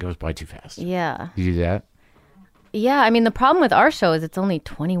 It goes by too fast. Yeah. You do that? Yeah, I mean, the problem with our show is it's only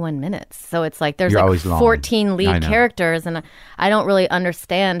 21 minutes. So it's like there's You're like always long. 14 I lead know. characters, and I don't really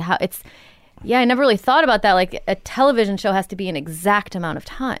understand how it's. Yeah, I never really thought about that. Like, a television show has to be an exact amount of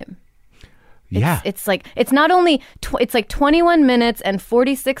time. Yeah. It's like, it's not only, it's like 21 minutes and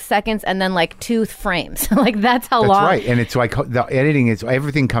 46 seconds and then like 2 frames. Like, that's how That's long. right. And it's like the editing is,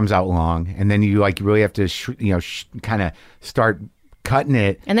 everything comes out long, and then you really have to, kind of start cutting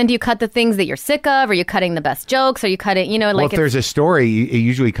it. And then do you cut the things that you're sick of? Are you cutting the best jokes? Are you cutting, Well, like if there's a story, it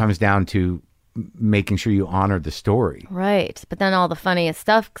usually comes down to making sure you honor the story. right. But then all the funniest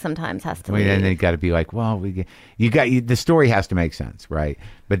stuff sometimes has to I mean, leave. and then you got to be like, well, the story has to make sense, right?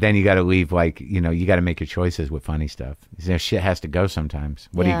 But then you got to leave, like, you got to make your choices with funny stuff. Shit has to go sometimes.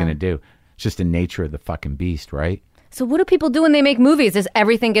 What are you Yeah. going to do? It's just the nature of the fucking beast, right? So what do people do when they make movies? Is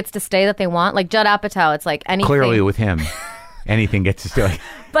everything gets to stay that they want? Like Judd Apatow, it's like anything. Clearly, with him, anything gets to stay.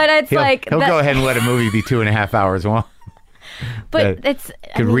 But it's He'll like go ahead and let a movie be 2.5 hours long. But that it's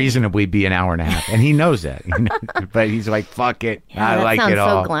Could reasonably be an hour and a half, and he knows that. But he's like, "Fuck it, I that like sounds it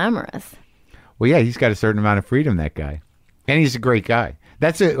all." so glamorous. Well, yeah, he's got a certain amount of freedom. That guy, and he's a great guy.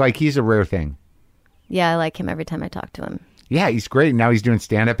 He's a rare thing. Yeah, I like him every time I talk to him. Yeah, he's great. Now he's doing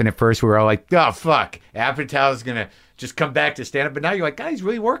stand up, and at first we were all like, "Oh fuck, Apatow's gonna just come back to stand up," but now you're like, "God, he's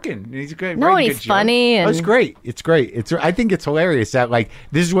really working. And he's great. No, writing he's good jokes." funny and- Oh, it's great. It's great. I think it's hilarious that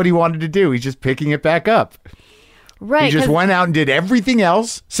this is what he wanted to do. He's just picking it back up. Right. He just 'cause- went out and did everything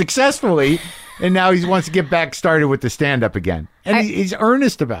else successfully, and now he wants to get back started with the stand up again. And he's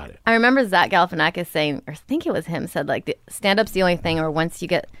earnest about it. I remember Zach Galifianakis saying, or I think it was him, said like the stand-up's the only thing, or once you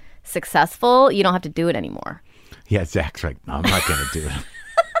get successful, you don't have to do it anymore. Yeah, Zach's like, no, I'm not going to do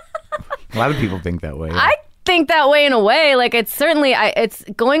it. A lot of people think that way. Yeah. I think that way in a way. Like, it's certainly, it's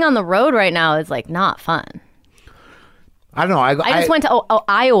going on the road right now is like not fun. I don't know. I just went to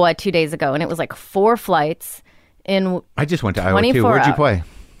Iowa 2 days ago, and it was like 4 flights in I just went to Iowa too. 24 Where'd you hours. play?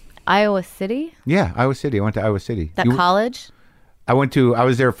 Iowa City, Yeah, Iowa City. I went to Iowa City. that college. I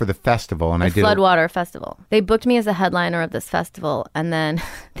was there for the festival, and I did. Floodwater Festival. They booked me as a headliner of this festival, and then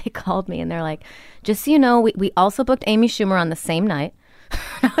they called me and they're like, just so you know, we also booked Amy Schumer on the same night.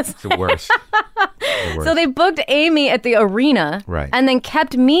 It's the worst. The worst. So they booked Amy at the arena, Right. and then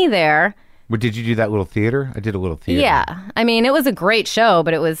kept me there. But did you do that little theater? I did a little theater. Yeah, I mean, it was a great show,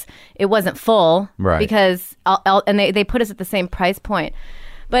 but it wasn't full, Right. Because and they put us at the same price point.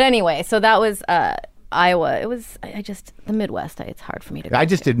 But anyway, so that was Iowa. It was the Midwest. It's hard for me to. I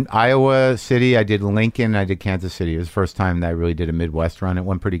just did Iowa City. I did Lincoln. I did Kansas City. It was the first time that I really did a Midwest run. It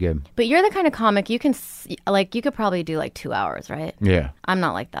went pretty good. But you're the kind of comic you can you could probably do like 2 hours, right? Yeah. I'm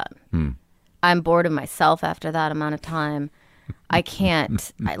not like that. I'm bored of myself after that amount of time. I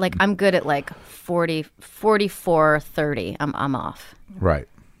can't. I'm good at like 40, 44, 30. I'm off. Right.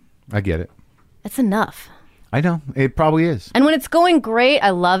 I get it. It's enough. I know. It probably is. And when it's going great, I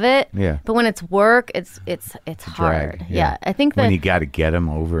love it. Yeah. But when it's work, it's hard. Drag. Yeah. I think when that you got to get them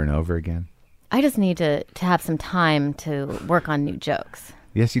over and over again. I just need to have some time to work on new jokes.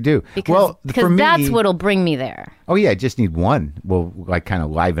 Yes, you do. Because for me, that's what'll bring me there. Oh yeah, I just need one. Will kind of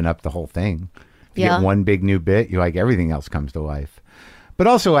liven up the whole thing. If you Yeah. get one big new bit, you're like everything else comes to life. But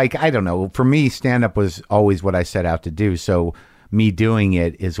also, I don't know. For me, stand up was always what I set out to do. So me doing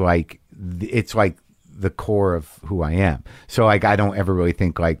it is it's like the core of who I am. So I don't ever really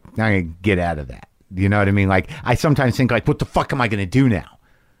think I'm gonna get out of that. You know what I mean? I sometimes think what the fuck am I gonna do now?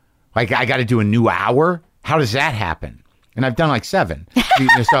 I got to do a new hour. How does that happen? And I've done 7.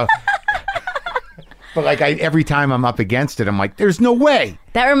 So. But every time I'm up against it, I'm like, there's no way.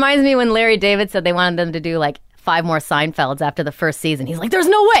 That reminds me when Larry David said they wanted them to do 5 more Seinfelds after the first season. He's like, there's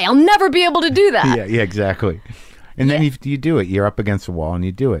no way. I'll never be able to do that. Yeah, exactly. And then you do it. You're up against the wall and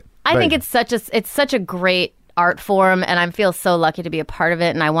you do it. I think it's such a great art form, and I feel so lucky to be a part of it,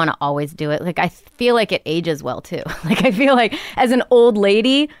 and I want to always do it. I feel like it ages well too. I feel like as an old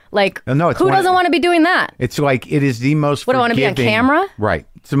lady, who doesn't want to be doing that? It's it is the most. What, I want to be on camera? Right.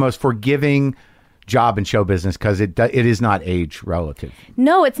 It's the most forgiving job in show business because it is not age relative.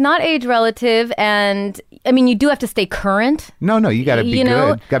 No, it's not age relative, and I mean you do have to stay current. No, you got to be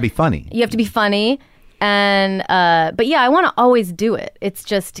good. Got to be funny. You have to be funny. And but yeah, I want to always do it. It's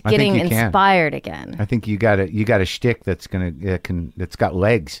just getting inspired again. I think you got a shtick that's got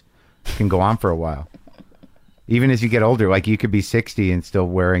legs, can go on for a while. Even as you get older, you could be 60 and still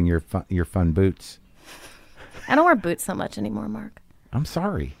wearing your fun boots. I don't wear boots so much anymore, Mark. I'm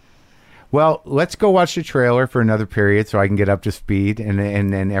sorry. Well, let's go watch the trailer for another period so I can get up to speed, and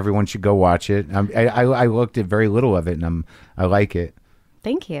then everyone should go watch it. I looked at very little of it, and I like it.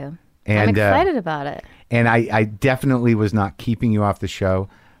 Thank you. And, I'm excited about it. And I definitely was not keeping you off the show.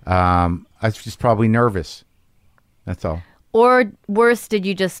 I was just probably nervous. That's all. Or worse, did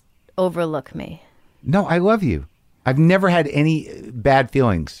you just overlook me? No, I love you. I've never had any bad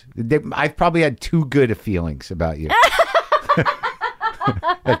feelings. I've probably had too good of feelings about you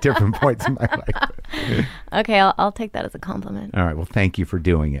at different points in my life. Okay, I'll take that as a compliment. All right. Well, thank you for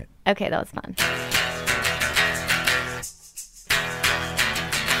doing it. Okay, that was fun.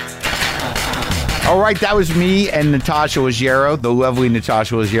 All right, that was me and Natasha Leggero, the lovely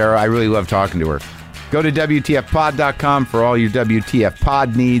Natasha Leggero. I really love talking to her. Go to WTFpod.com for all your WTF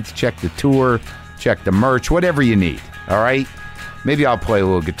pod needs. Check the tour, check the merch, whatever you need. All right? Maybe I'll play a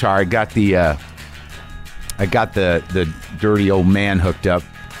little guitar. I got the dirty old man hooked up,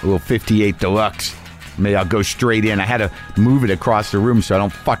 a little 58 Deluxe. Maybe I'll go straight in. I had to move it across the room so I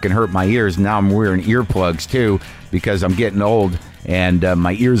don't fucking hurt my ears. Now I'm wearing earplugs too because I'm getting old and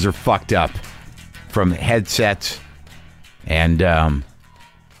my ears are fucked up from headsets and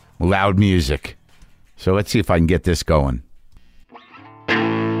loud music. So let's see if I can get this going.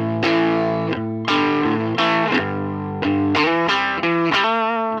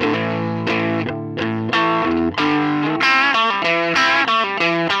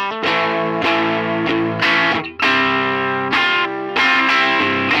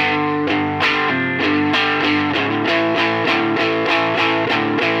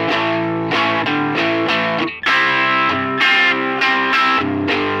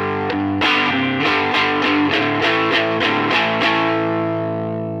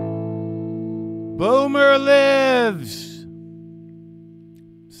 Boomer lives.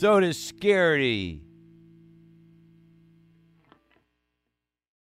 So does Scaredy.